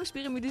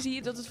bevolkingspyramide zie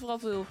je dat het vooral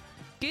veel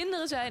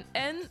kinderen zijn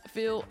en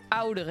veel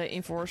ouderen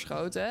in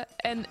Voorschoten.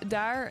 En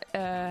daar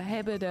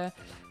hebben de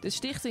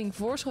stichting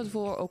Voorschoten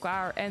voor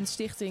elkaar en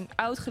stichting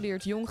Oud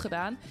Geleerd Jong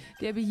gedaan.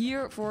 Die hebben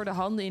hier voor de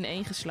handen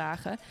ineen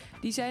geslagen.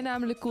 Die zijn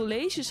namelijk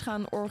colleges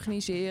gaan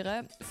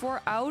organiseren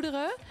voor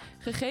ouderen,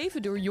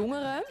 gegeven door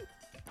jongeren.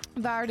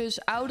 Waar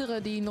dus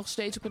ouderen die nog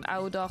steeds op een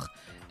oude dag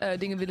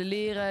dingen willen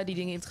leren, die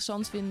dingen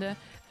interessant vinden,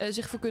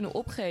 zich voor kunnen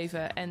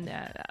opgeven. En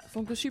dat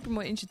vond ik een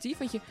supermooi initiatief,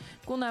 want je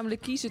kon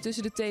namelijk kiezen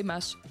tussen de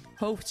thema's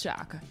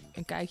hoofdzaken,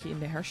 een kijkje in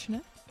de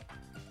hersenen,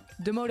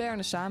 de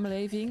moderne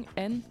samenleving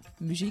en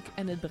muziek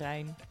en het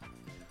brein.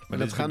 Maar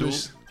dat gaan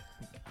dus...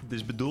 Het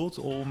is bedoeld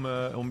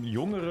om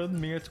jongeren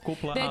meer te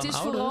koppelen aan ouderen?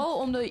 Het is vooral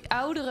om de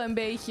ouderen een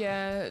beetje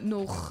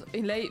nog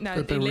in leven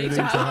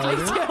te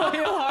houden. Klinkt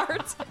heel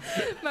hard.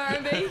 Maar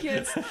een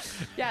beetje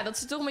dat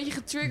ze toch een beetje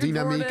getriggerd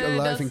dynamiek, worden.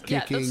 Alive en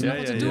kicking. Dat ze nog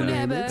wat te doen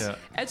hebben. Ja.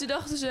 En toen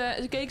dachten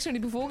ze keken ze naar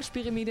die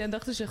bevolkingspyramide en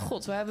dachten ze...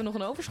 God, we hebben nog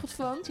een overschot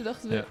van. Toen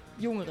dachten we,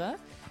 jongeren...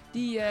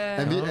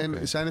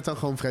 En zijn het dan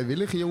gewoon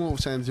vrijwillige jongeren of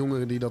zijn het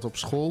jongeren die dat op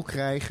school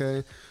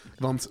krijgen?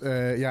 Want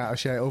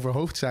als jij over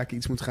hoofdzaken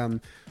iets moet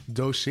gaan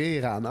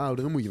doseren aan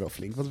ouderen, moet je wel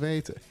flink wat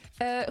weten.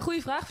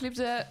 Goeie vraag, Filip.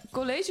 De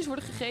colleges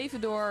worden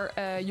gegeven door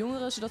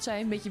jongeren, zodat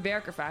zij een beetje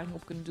werkervaring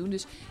op kunnen doen.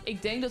 Dus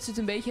ik denk dat ze het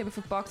een beetje hebben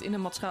verpakt in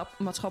een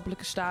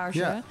maatschappelijke stage.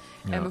 Ja.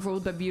 En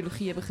bijvoorbeeld bij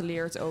biologie hebben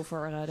geleerd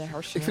over de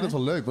hersenen. Ik vind dat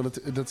wel leuk,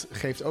 want dat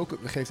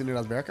geeft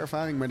inderdaad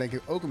werkervaring, maar denk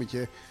ik ook een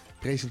beetje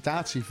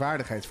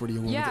presentatievaardigheid voor de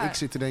jongeren. Ja. Want ik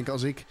zit te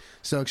denken,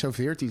 stel ik zou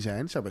 14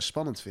 zijn, zou ik best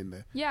spannend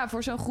vinden. Ja,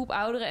 voor zo'n groep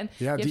ouderen. En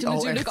je hebt er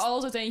natuurlijk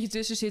altijd eentje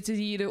tussen zitten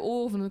die je de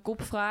oor of de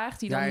kop vraagt.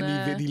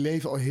 Die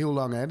leven al heel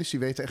lang, hè, dus die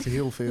weten echt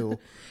heel veel.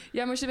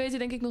 Ja, maar ze weten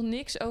denk ik nog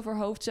niks over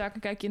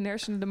hoofdzaken. Kijk je in de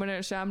hersenen, de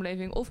moderne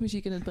samenleving of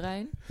muziek in het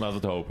brein. Laten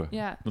we het hopen.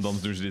 Ja. Want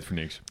anders doen ze dit voor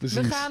niks.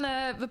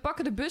 We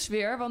pakken de bus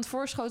weer, want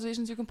Voorschoten is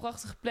natuurlijk een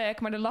prachtige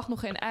plek, maar er lag nog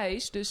geen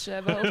ijs. Dus we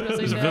hopen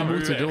dat we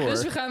moeten door.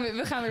 Dus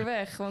we gaan weer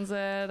weg, want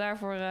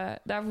daarvoor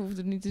hoeft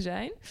het niet te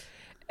zijn.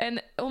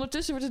 En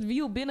ondertussen wordt het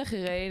wiel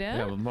binnengereden.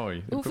 Ja, wat mooi.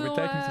 Ik heb een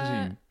tijd niet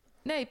gezien.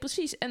 Nee,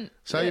 precies. En,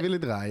 zou je willen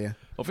draaien?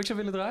 Of ik zou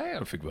willen draaien?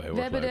 Dat vind ik wel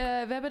heel erg leuk.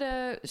 We hebben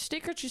de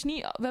stickertjes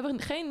niet... We hebben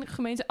geen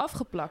gemeente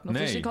afgeplakt nog.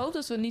 Nee. Dus ik hoop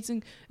dat we niet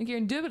een keer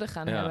een dubbele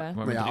gaan hebben.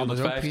 Maar anders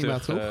ook prima,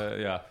 toch?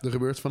 Er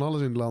gebeurt van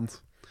alles in het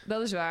land.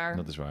 Dat is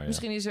waar.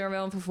 Misschien is er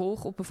wel een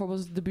vervolg op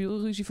bijvoorbeeld de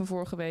burenruzie van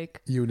vorige week.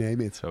 You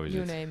name it. Zo is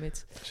you name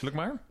it. Zal ik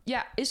maar?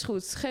 Ja, is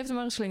goed. Geef er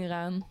maar een slinger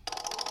aan.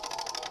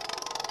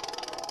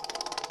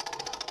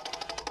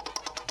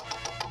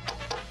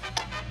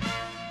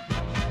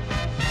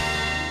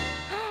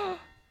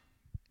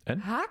 En?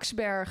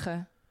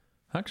 Haaksbergen.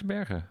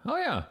 Oh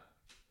ja.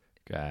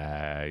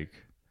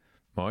 Kijk.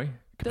 Mooi. Ik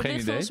heb dat geen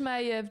ligt idee. Volgens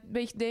mij een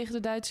beetje tegen de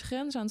Duitse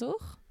grens aan,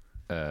 toch?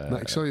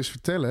 Ik zal je eens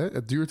vertellen.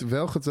 Het duurt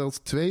wel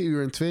geteld 2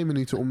 uur en 2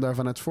 minuten om daar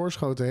vanuit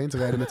Voorschoten heen te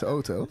rijden met de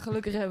auto.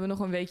 Gelukkig hebben we nog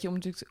een weekje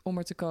om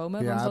er te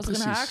komen. Want wat er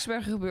in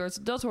Haaksbergen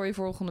gebeurt, dat hoor je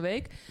volgende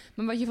week.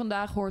 Maar wat je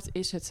vandaag hoort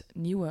is het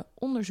nieuwe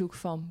onderzoek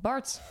van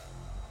Bart.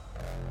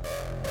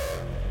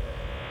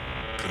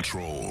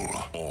 Control,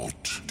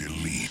 Alt,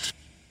 Delete.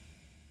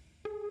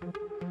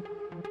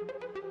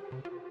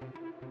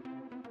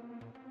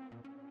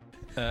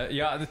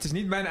 Het is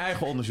niet mijn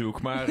eigen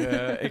onderzoek, maar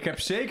ik heb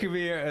zeker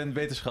weer een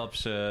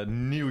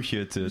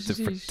wetenschapsnieuwtje te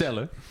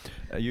vertellen.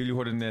 Jullie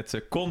hoorden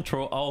net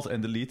Control, Alt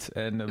en Delete.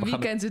 En Wie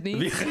kent het niet?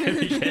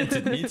 Wie kent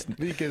het niet?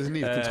 Wie kent het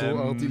niet? Control,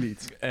 Alt,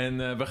 Delete. En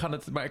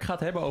ik ga het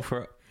hebben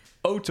over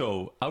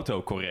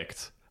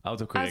autocorrect.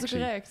 Autocorrectie.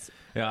 Autocorrect.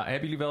 Ja,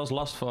 hebben jullie wel eens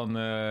last van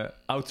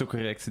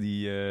autocorrect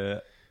die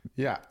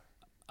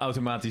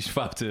automatisch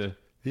fouten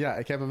Ja,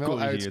 ik heb hem wel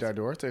uit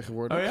daardoor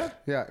tegenwoordig. Oh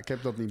ja? Ja, ik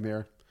heb dat niet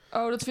meer.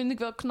 Oh, dat vind ik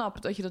wel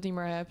knap dat je dat niet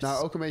meer hebt.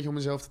 Nou, ook een beetje om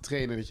mezelf te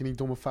trainen, dat je niet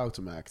domme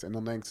fouten maakt. En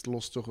dan denkt het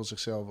lost toch wel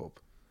zichzelf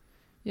op.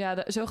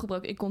 Ja, zo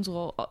gebruik ik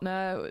Control.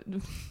 Nou,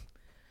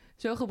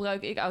 Zo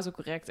gebruik ik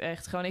autocorrect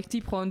echt. Gewoon, ik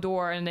typ gewoon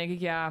door en dan denk ik,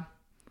 ja,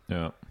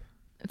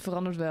 het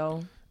verandert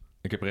wel.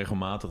 Ik heb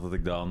regelmatig dat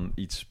ik dan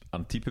iets aan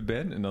het typen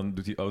ben en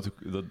dan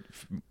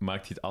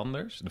maakt hij het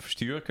anders. Dan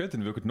verstuur ik het en dan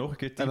wil ik het nog een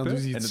keer typen. En dan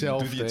doet hij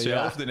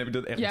hetzelfde. Dan heb ik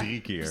dat echt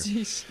 3 keer.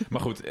 Precies.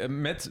 Maar goed,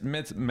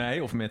 met mij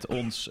of met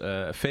ons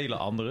vele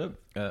anderen,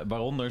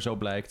 waaronder zo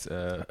blijkt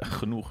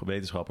genoeg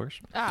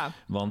wetenschappers.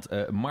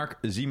 Want Mark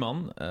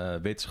Zeeman,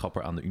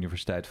 wetenschapper aan de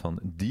Universiteit van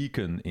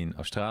Deakin in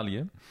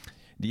Australië,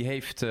 die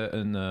heeft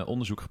een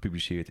onderzoek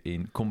gepubliceerd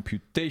in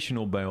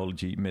Computational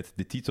Biology met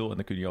de titel, en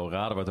dan kun je al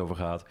raden waar het over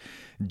gaat,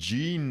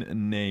 Gene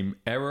Name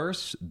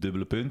Errors, :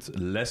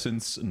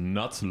 Lessons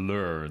Not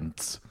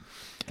Learned.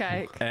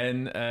 Kijk.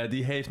 En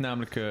die heeft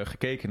namelijk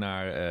gekeken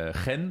naar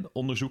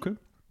genonderzoeken.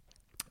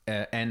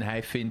 En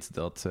hij vindt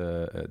dat 30%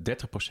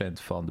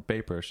 van de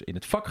papers in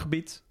het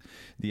vakgebied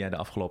die hij de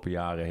afgelopen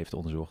jaren heeft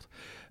onderzocht,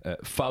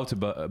 fouten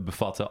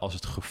bevatten als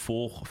het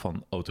gevolg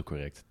van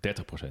autocorrect.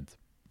 30%.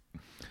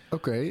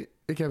 Oké,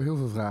 ik heb heel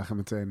veel vragen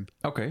meteen.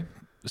 Oké,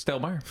 stel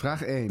maar.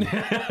 Vraag 1.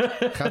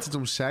 Gaat het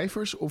om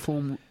cijfers of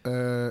om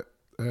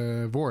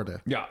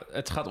woorden? Ja,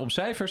 het gaat om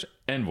cijfers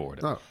en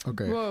woorden. Oh,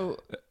 oké. Wow.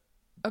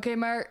 Oké,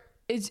 maar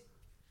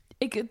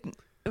ik krijg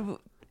Hoe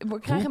een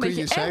kun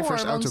beetje je cijfers error,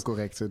 want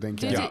autocorrecten, denk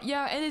jij?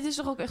 Ja, en dit is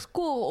toch ook echt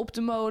kool op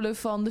de molen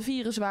van de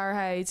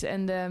viruswaarheid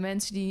en de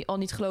mensen die al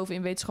niet geloven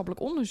in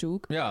wetenschappelijk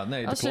onderzoek. Ja,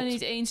 nee, dat als ze klopt.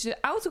 niet eens de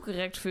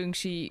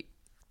autocorrect-functie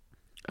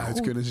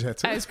uit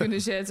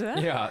kunnen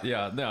zetten.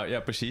 Ja,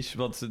 precies.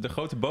 Want de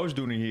grote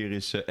boosdoener hier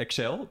is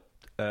Excel.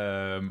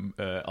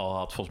 Al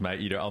had volgens mij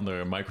ieder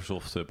ander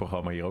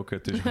Microsoft-programma hier ook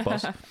tussen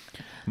gepast.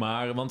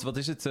 Maar, want wat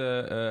is het?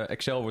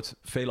 Excel wordt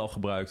veelal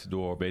gebruikt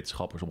door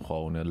wetenschappers om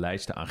gewoon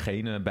lijsten aan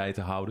genen bij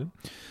te houden.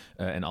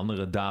 En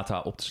andere data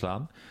op te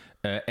slaan.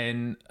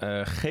 En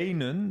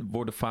genen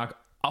worden vaak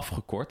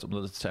afgekort,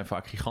 omdat het zijn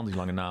vaak gigantisch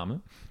lange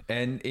namen.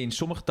 En in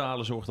sommige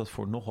talen zorgt dat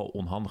voor nogal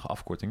onhandige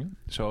afkortingen.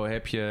 Zo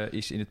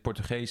is in het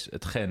Portugees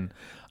het gen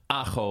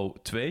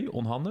AGO2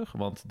 onhandig,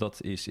 want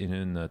dat is in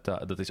hun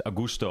dat is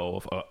Augusto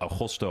of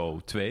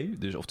Agosto 2,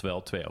 dus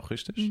oftewel 2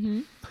 augustus.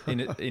 Mm-hmm.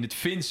 In het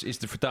Fins is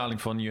de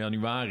vertaling van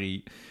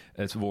januari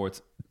het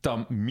woord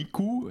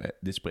Tammiku.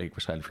 Dit spreek ik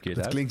waarschijnlijk verkeerd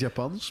uit. Het klinkt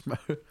Japans,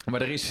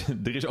 maar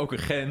er is ook een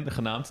gen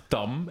genaamd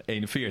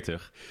Tam41.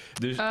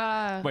 Dus,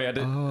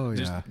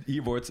 dus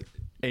hier wordt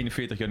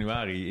 41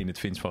 januari in het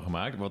Fins van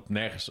gemaakt, wat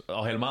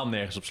al helemaal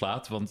nergens op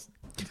slaat, want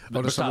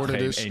er bestaat geen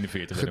dus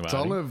 41 januari.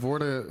 Getallen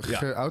worden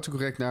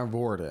geautocorrect naar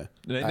woorden.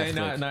 Nee,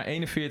 naar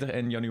 41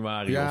 en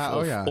januari.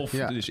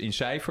 Dus in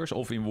cijfers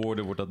of in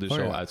woorden wordt dat dus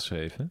zo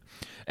uitgeschreven.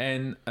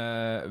 En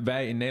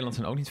wij in Nederland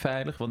zijn ook niet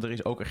veilig, want er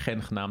is ook een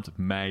gen genaamd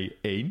mei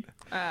 1.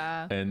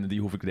 En die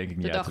hoef ik denk ik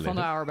niet uit te leggen.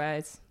 De dag van de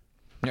arbeid.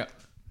 Ja.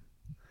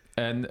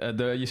 En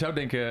je zou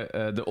denken,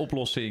 de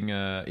oplossing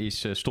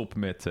is stop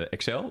met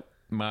Excel.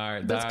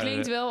 Maar dat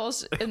klinkt wel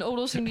als een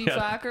oplossing die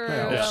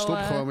vaker... of stop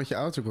gewoon met je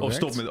autocorrect. Of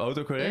stop met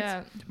autocorrect.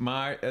 Ja.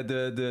 Maar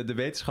de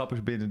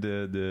wetenschappers binnen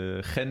de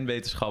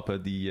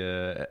genwetenschappen... die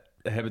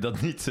hebben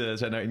dat niet, zijn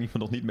daar in ieder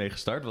geval nog niet mee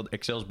gestart. Want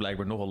Excel is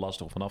blijkbaar nogal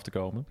lastig om vanaf te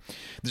komen.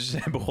 Dus ze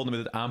zijn begonnen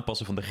met het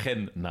aanpassen van de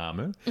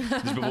gennamen.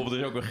 Dus bijvoorbeeld er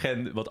is ook een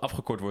gen wat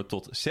afgekort wordt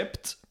tot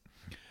sept.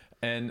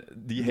 En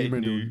die heet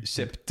nu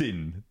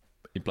septin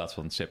in plaats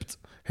van sept.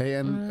 Hey,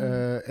 en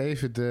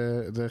even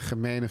de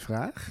gemene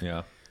vraag.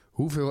 Ja.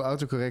 Hoeveel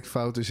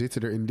autocorrectfouten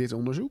zitten er in dit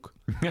onderzoek?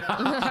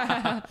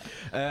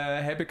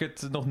 Heb ik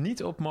het nog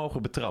niet op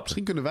mogen betrappen.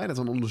 Misschien kunnen wij dat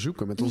dan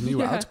onderzoeken met ons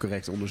nieuwe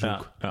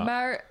autocorrect-onderzoek. Ja.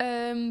 Maar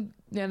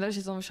daar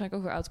zit dan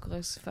waarschijnlijk ook weer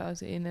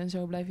autocorrectfouten in en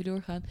zo blijf je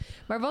doorgaan.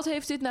 Maar wat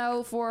heeft dit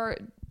nou voor...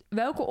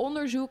 Welke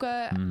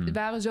onderzoeken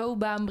waren zo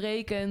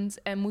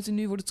baanbrekend en moeten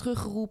nu worden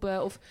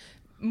teruggeroepen? Of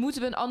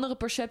moeten we een andere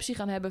perceptie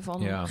gaan hebben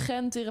van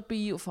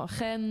gentherapie of van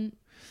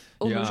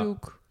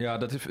onderzoek? Ja,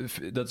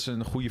 dat is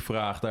een goede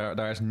vraag.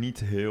 Daar is niet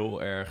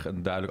heel erg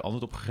een duidelijk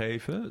antwoord op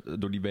gegeven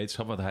door die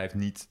wetenschap, want hij heeft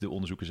niet de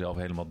onderzoeken zelf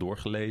helemaal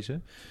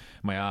doorgelezen.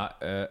 Maar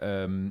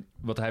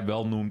wat hij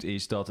wel noemt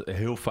is dat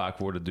heel vaak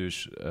worden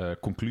dus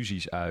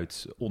conclusies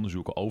uit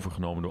onderzoeken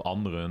overgenomen door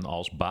anderen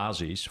als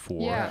basis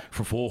voor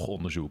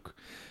vervolgonderzoek.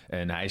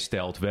 En hij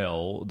stelt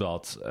wel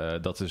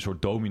dat een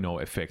soort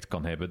domino-effect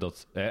kan hebben.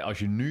 Dat als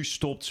je nu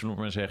stopt, zullen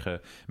we maar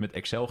zeggen, met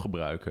Excel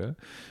gebruiken,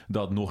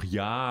 dat nog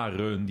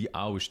jaren die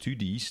oude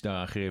studies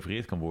daaraan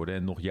gerefereerd kan worden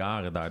en nog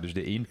jaren daar dus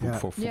de input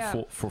voor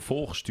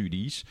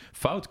vervolgstudies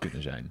fout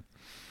kunnen zijn.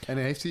 En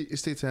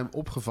is dit hem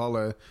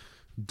opgevallen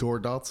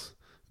doordat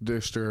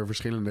dus er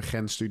verschillende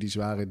genstudies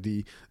waren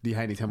die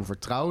hij niet helemaal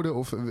vertrouwde?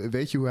 Of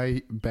weet je hoe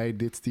hij bij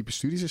dit type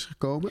studies is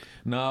gekomen?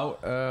 Nou,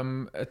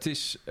 het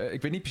is...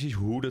 ik weet niet precies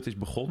hoe dat is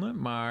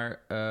begonnen,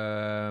 maar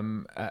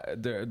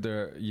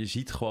je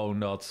ziet gewoon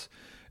dat...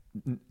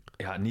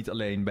 Ja, niet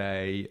alleen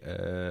bij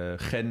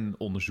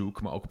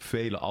genonderzoek, maar ook op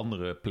vele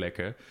andere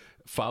plekken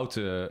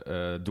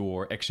fouten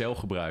door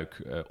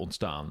Excel-gebruik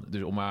ontstaan.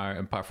 Dus om maar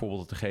een paar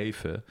voorbeelden te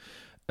geven...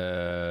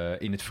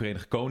 in het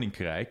Verenigd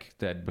Koninkrijk,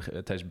 tijdens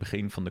het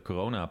begin van de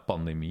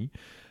coronapandemie,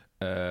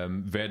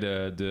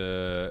 werden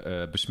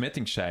de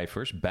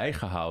besmettingscijfers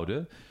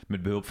bijgehouden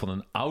met behulp van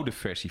een oude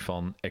versie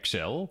van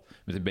Excel.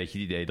 Met een beetje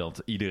het idee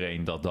dat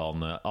iedereen dat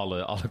dan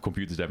alle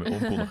computers daarmee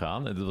om konden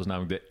gaan. En dat was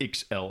namelijk de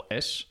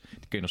XLS. Die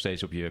kun je nog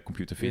steeds op je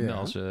computer vinden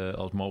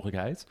als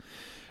mogelijkheid.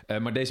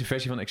 Maar deze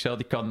versie van Excel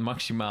die kan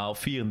maximaal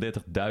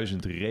 34.000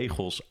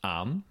 regels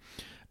aan.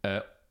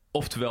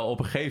 Oftewel, op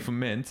een gegeven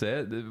moment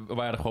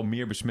waren er gewoon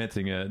meer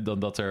besmettingen dan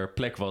dat er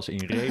plek was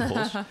in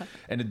regels.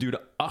 En het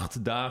duurde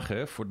 8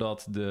 dagen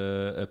voordat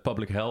de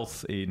public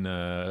health in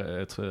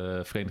het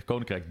Verenigd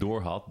Koninkrijk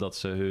doorhad dat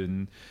ze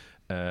hun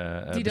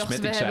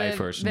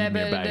besmettingscijfers niet meer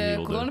bijhielden. We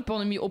hebben de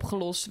coronapandemie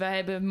opgelost. Wij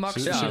hebben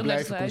maximaal ze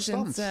blijven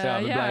constant.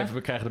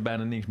 We krijgen er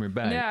bijna niks meer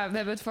bij. Ja, we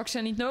hebben het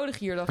vaccin niet nodig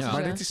hier, dachten ze.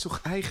 Maar dit is toch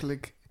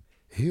eigenlijk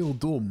heel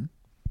dom?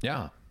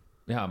 Ja,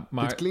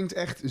 maar... Het klinkt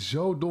echt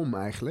zo dom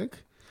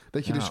eigenlijk.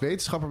 Dat je dus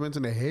wetenschapper bent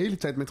en de hele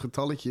tijd met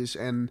getalletjes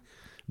en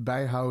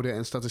bijhouden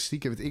en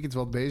statistieken, weet ik het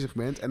wat, bezig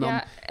bent. En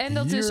dan en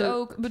dat is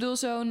ook,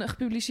 zo'n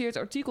gepubliceerd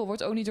artikel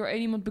wordt ook niet door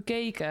één iemand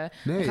bekeken.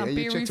 Nee, er gaan en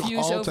je checkt toch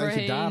altijd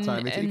je data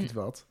en weet ik het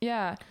wat.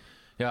 Ja,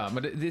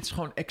 maar dit is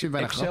gewoon...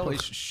 Excel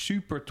is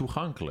super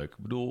toegankelijk.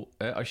 Ik bedoel,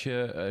 als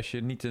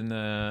je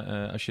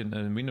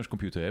een Windows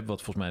computer hebt,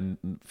 wat volgens mij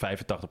 85%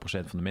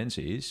 van de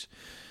mensen is,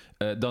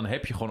 dan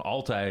heb je gewoon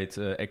altijd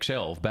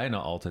Excel, of bijna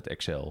altijd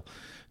Excel.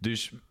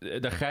 Dus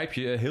daar grijp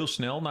je heel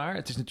snel naar.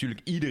 Het is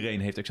natuurlijk, iedereen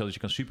heeft Excel, dus je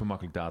kan super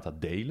makkelijk data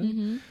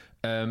delen.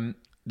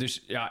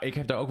 Dus ja, ik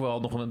heb daar ook wel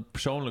nog een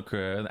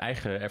persoonlijke,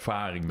 eigen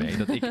ervaring mee.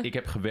 Dat ik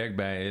heb gewerkt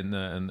bij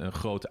een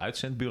groot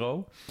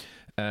uitzendbureau.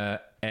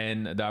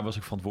 En daar was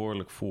ik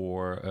verantwoordelijk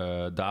voor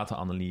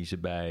data-analyse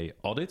bij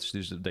audits.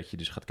 Dus dat je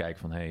dus gaat kijken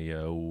van,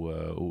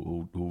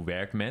 hoe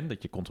werkt men?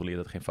 Dat je controleert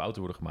dat er geen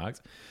fouten worden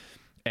gemaakt.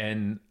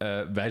 En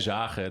wij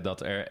zagen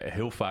dat er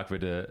heel vaak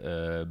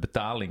werden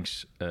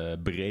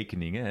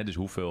betalingsberekeningen, dus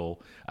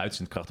hoeveel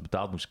uitzendkrachten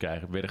betaald moesten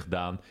krijgen, werden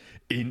gedaan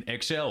in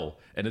Excel.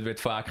 En dat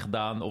werd vaak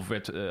gedaan of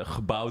werd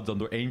gebouwd dan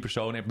door één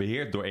persoon en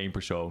beheerd door één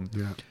persoon.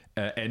 Ja.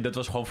 En dat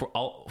was gewoon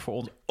voor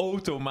ons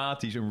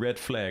automatisch een red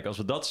flag. Als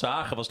we dat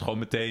zagen, was het gewoon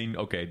meteen,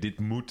 oké, dit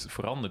moet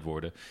veranderd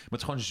worden. Maar het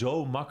is gewoon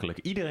zo makkelijk.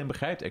 Iedereen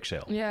begrijpt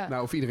Excel. Ja.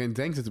 Nou, of iedereen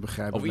denkt het te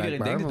begrijpen. Of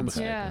iedereen denkt het te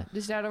begrijpen. Ja,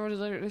 dus daardoor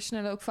worden er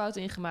sneller ook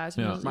fouten ingemaakt.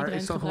 Ja. Maar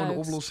is dan gewoon de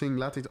oplossing,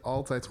 laat dit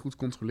altijd goed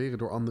controleren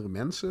door andere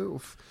mensen?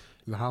 Of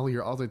haal je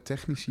hier altijd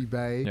technici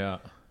bij?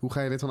 Ja. Hoe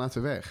ga je dit dan uit de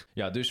weg?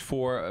 Ja, dus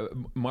voor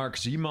Mark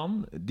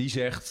Zieman, die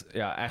zegt,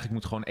 eigenlijk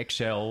moet gewoon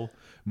Excel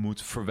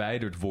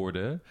verwijderd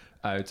worden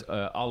uit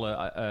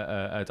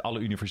alle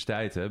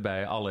universiteiten,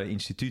 bij alle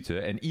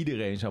instituten. En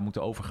iedereen zou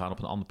moeten overgaan op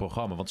een ander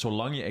programma. Want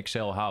zolang je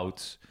Excel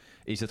houdt,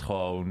 is het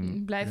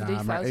gewoon... Blijven die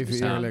fouten maar even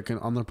bestaan. eerlijk, een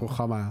ander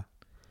programma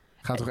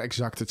gaat toch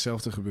exact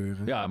hetzelfde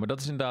gebeuren? Ja, maar dat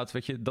is inderdaad,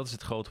 dat is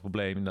het grote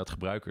probleem in dat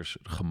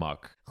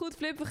gebruikersgemak. Goed,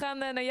 Flip, we gaan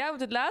naar jou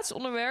met het laatste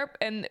onderwerp.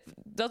 En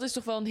dat is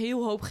toch wel een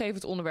heel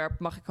hoopgevend onderwerp,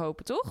 mag ik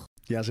hopen, toch?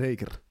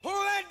 Jazeker. Who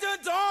let the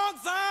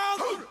dogs out?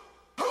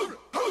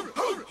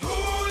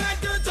 Who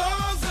let the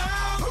dogs out?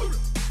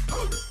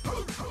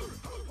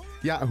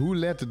 Ja, Who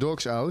Let the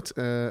Dogs Out?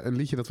 Een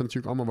liedje dat we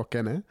natuurlijk allemaal wel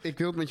kennen. Ik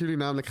wil het met jullie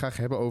namelijk graag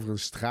hebben over een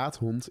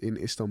straathond in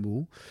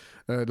Istanbul.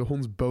 De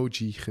hond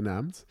Boji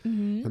genaamd.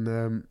 Mm-hmm.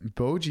 En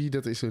Boji,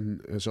 dat is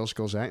zoals ik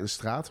al zei, een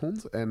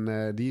straathond.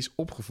 En die is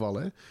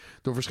opgevallen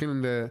door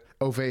verschillende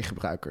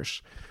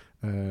OV-gebruikers.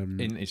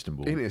 In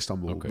Istanbul? In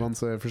Istanbul. Okay. Want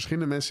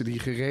verschillende mensen die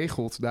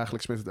geregeld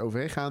dagelijks met het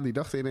OV gaan, die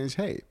dachten ineens,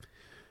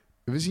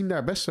 we zien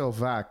daar best wel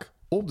vaak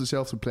op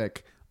dezelfde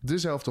plek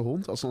dezelfde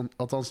hond.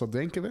 Althans, dat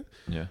denken we.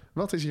 Yeah.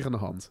 Wat is hier aan de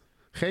hand?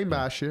 Geen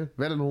baasje,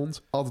 wel een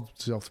hond, altijd op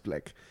dezelfde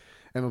plek.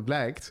 En wat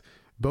blijkt,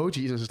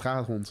 Boji is een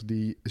straathond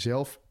die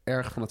zelf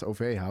erg van het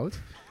OV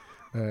houdt.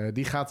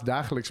 Die gaat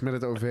dagelijks met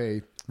het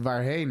OV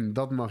waarheen,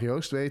 dat mag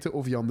Joost weten,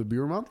 of Jan de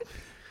buurman.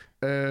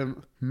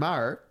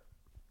 Maar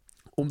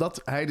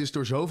omdat hij dus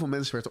door zoveel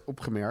mensen werd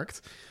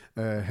opgemerkt,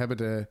 hebben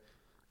de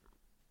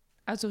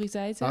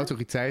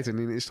autoriteiten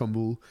in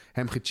Istanbul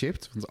hem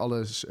gechipt. Want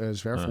alle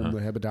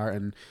zwerfhonden hebben daar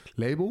een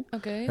label.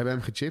 Hebben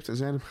hem gechipt en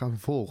zijn hem gaan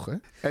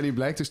volgen. En nu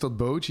blijkt dus dat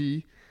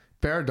Boji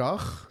per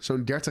dag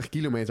zo'n 30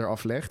 kilometer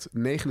aflegt,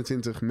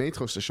 29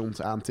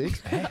 metrostations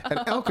aantikt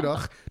en elke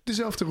dag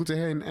dezelfde route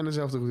heen en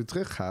dezelfde route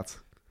terug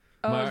gaat.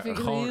 Oh, maar dat vind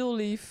ik gewoon heel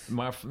lief.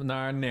 Maar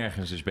naar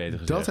nergens is beter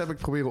gezegd. Dat heb ik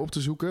proberen op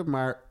te zoeken,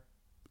 maar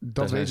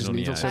dat weten ze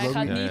niet. Want ze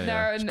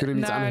kunnen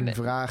niet aan hem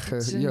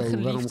vragen,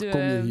 waarom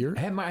kom je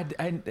hier? Maar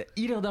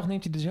iedere dag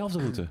neemt hij dezelfde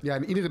route. Ja,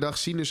 en iedere dag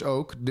zien dus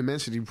ook de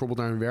mensen die bijvoorbeeld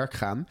naar hun werk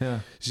gaan,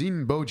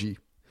 zien Boji.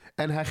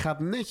 En hij gaat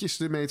netjes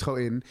de metro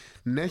in,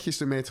 netjes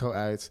de metro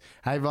uit.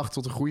 Hij wacht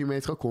tot een goede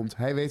metro komt.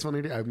 Hij weet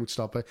wanneer hij uit moet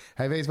stappen.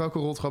 Hij weet welke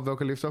roltrap,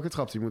 welke lift, welke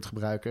trap hij moet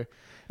gebruiken.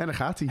 En dan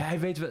gaat hij. Hij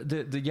weet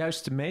de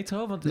juiste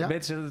metro? Want en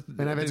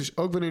hij weet dus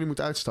ook wanneer hij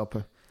moet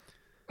uitstappen.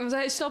 Want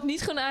hij stapt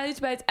niet gewoon uit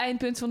bij het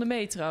eindpunt van de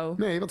metro.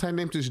 Nee, want hij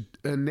neemt dus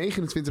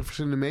 29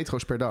 verschillende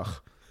metro's per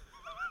dag.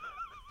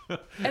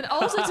 En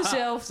altijd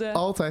dezelfde?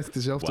 Altijd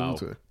dezelfde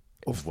route.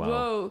 Of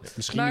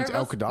misschien niet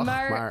elke dag,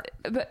 maar...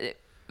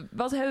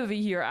 Wat hebben we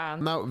hier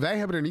aan? Nou, wij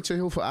hebben er niet zo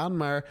heel veel aan,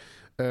 maar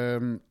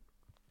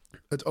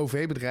het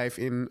OV-bedrijf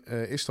in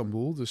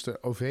Istanbul, dus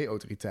de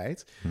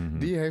OV-autoriteit...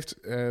 die heeft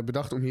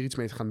bedacht om hier iets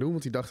mee te gaan doen.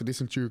 Want die dachten, dit is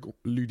natuurlijk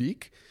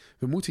ludiek.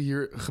 We moeten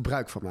hier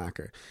gebruik van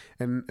maken.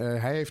 En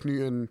hij heeft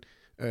nu een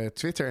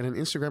Twitter en een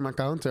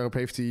Instagram-account. Daarop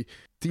heeft hij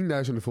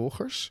 10.000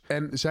 volgers.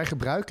 En zij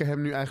gebruiken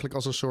hem nu eigenlijk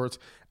als een soort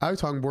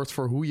uithangbord...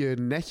 voor hoe je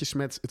netjes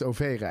met het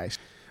OV reist.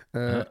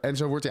 En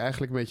zo wordt hij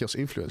eigenlijk een beetje als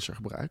influencer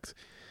gebruikt.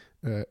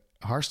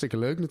 Hartstikke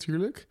leuk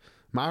natuurlijk.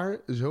 Maar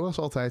zoals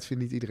altijd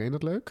vindt niet iedereen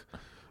dat leuk.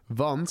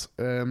 Want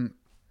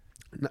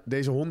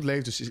deze hond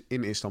leeft dus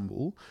in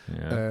Istanbul.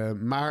 Ja.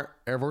 Maar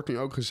er wordt nu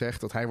ook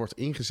gezegd dat hij wordt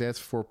ingezet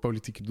voor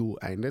politieke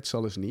doeleinden. Het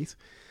zal dus niet.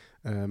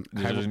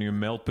 Dus er is nu een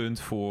meldpunt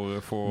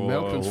voor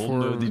meldpunt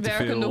honden voor die te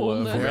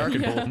veel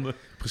werkende honden.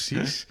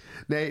 Precies.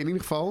 Nee, in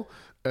ieder geval...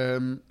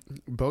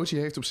 Boji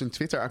heeft op zijn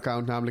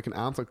Twitter-account namelijk een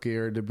aantal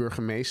keer... de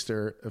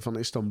burgemeester van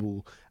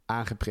Istanbul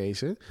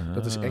aangeprezen.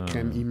 Dat is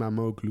Ekrem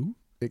İmamoğlu.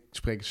 Ik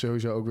spreek het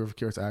sowieso ook weer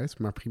verkeerd uit,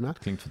 maar prima.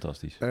 Klinkt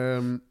fantastisch.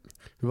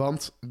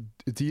 Want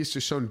die is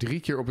dus zo'n 3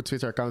 keer op het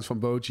Twitter-account van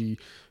Boji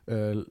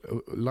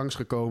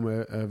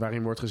langsgekomen...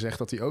 waarin wordt gezegd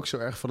dat hij ook zo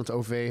erg van het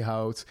OV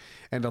houdt...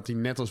 en dat hij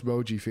net als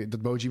Boji vindt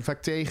dat Boji hem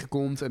vaak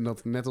tegenkomt... en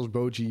dat net als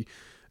Boji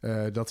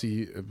dat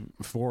hij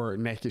voor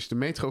netjes de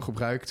metro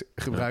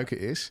gebruiken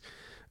is...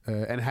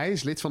 en hij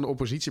is lid van de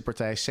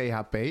oppositiepartij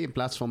CHP in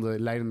plaats van de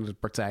leidende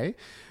partij.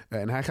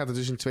 En hij gaat het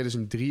dus in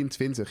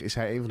 2023... is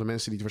hij een van de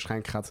mensen die het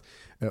waarschijnlijk gaat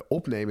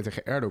opnemen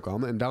tegen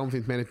Erdogan. En daarom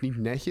vindt men het niet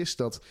netjes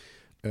dat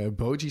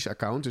Boji's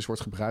account dus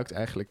wordt gebruikt...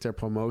 eigenlijk ter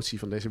promotie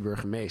van deze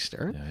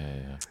burgemeester.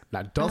 Ja.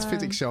 Nou, dat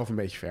vind ik zelf een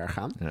beetje ver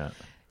gaan.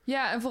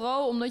 Ja, en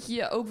vooral omdat je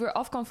je ook weer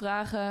af kan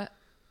vragen...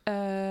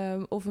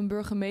 of een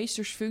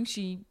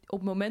burgemeestersfunctie op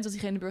het moment dat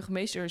diegene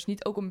burgemeester is...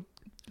 niet ook een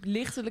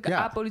lichtelijke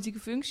apolitieke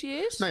functie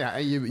is. Nou ja,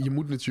 en je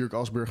moet natuurlijk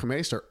als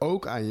burgemeester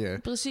ook aan je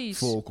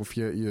volk of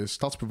je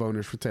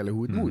stadsbewoners vertellen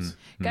hoe het moet.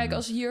 Kijk,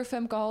 als hier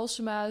Femke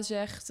Halsema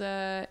zegt...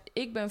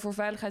 ik ben voor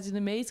veiligheid in de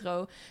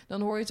metro...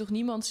 dan hoor je toch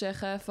niemand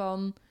zeggen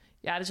van...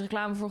 ja, dat is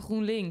reclame voor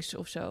GroenLinks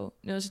of zo.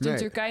 Dan is het in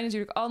Turkije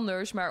natuurlijk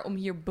anders... maar om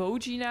hier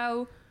Boji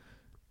nou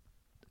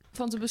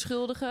van te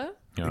beschuldigen...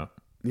 Ja.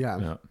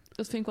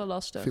 Dat vind ik wel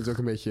lastig. Ik vind het ook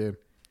een beetje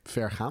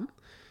ver gaan.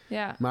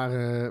 Ja. Maar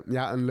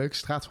een leuke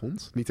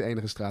straathond. Niet de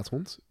enige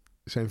straathond.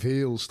 Er zijn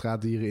veel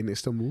straatdieren in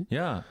Istanbul.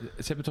 Ja,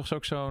 ze hebben toch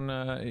ook zo'n...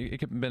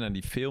 ik ben naar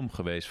die film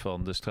geweest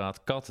van de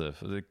straatkatten.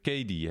 De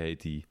Katie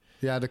heet die.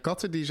 Ja, de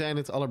katten die zijn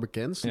het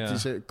allerbekendst. Ja.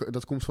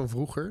 Dat komt van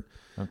vroeger.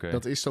 Okay.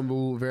 Dat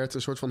Istanbul werd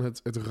een soort van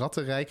het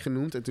rattenrijk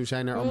genoemd. En toen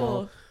zijn er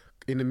allemaal...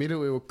 in de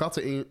middeleeuwen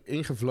katten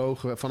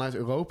ingevlogen vanuit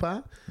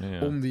Europa...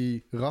 om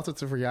die ratten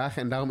te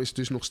verjagen. En daarom is het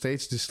dus nog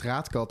steeds... de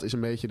straatkat is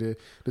een beetje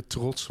de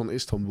trots van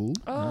Istanbul.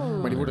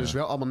 Maar die worden dus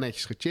wel allemaal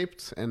netjes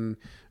gechipt en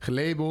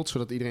gelabeld...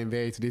 zodat iedereen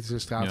weet, dit is een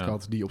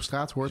straatkat die op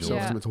straat hoort.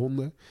 Zelfs met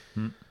honden.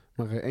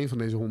 Maar een van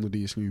deze honden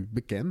die is nu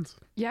bekend.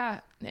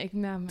 Ja,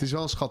 het is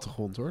wel een schattige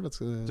hond, hoor.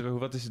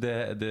 Wat is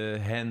de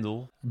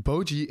handle?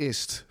 Boji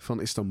Ist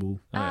van Istanbul.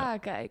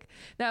 Kijk.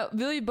 Nou,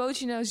 wil je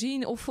Boji nou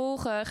zien of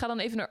volgen? Ga dan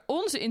even naar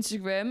onze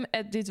Instagram,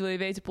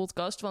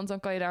 @ditwiljewetenpodcast. Want dan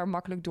kan je daar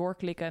makkelijk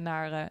doorklikken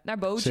naar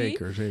Boji.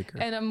 Zeker.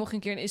 En dan mocht je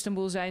een keer in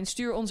Istanbul zijn,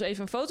 stuur ons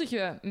even een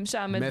fotootje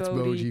samen met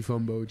Boji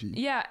van Boji.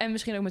 Ja, en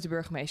misschien ook met de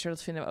burgemeester.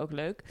 Dat vinden we ook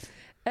leuk.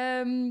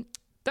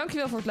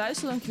 Dankjewel voor het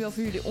luisteren. Dankjewel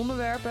voor jullie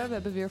onderwerpen. We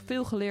hebben weer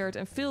veel geleerd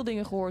en veel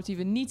dingen gehoord... die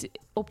we niet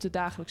op de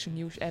dagelijkse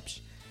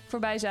nieuwsapps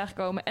voorbij zagen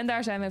komen. En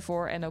daar zijn wij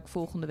voor. En ook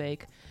volgende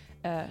week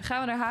gaan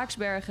we naar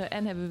Haaksbergen...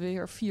 en hebben we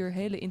weer 4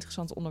 hele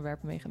interessante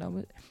onderwerpen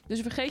meegenomen.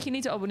 Dus vergeet je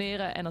niet te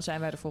abonneren. En dan zijn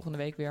wij de volgende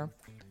week weer.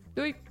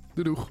 Doei.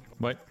 Doeg.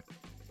 Bye.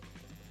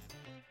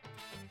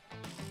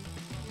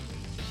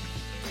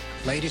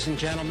 Ladies and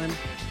gentlemen,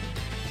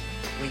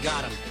 we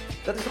got him.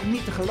 Dat is toch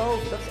niet te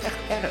geloven? Dat is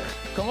echt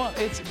erg. Come on,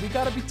 we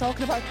gotta be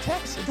talking about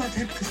taxes. Dat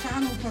heb ik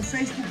gestaan op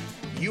Facebook.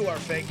 You are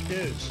fake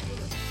news.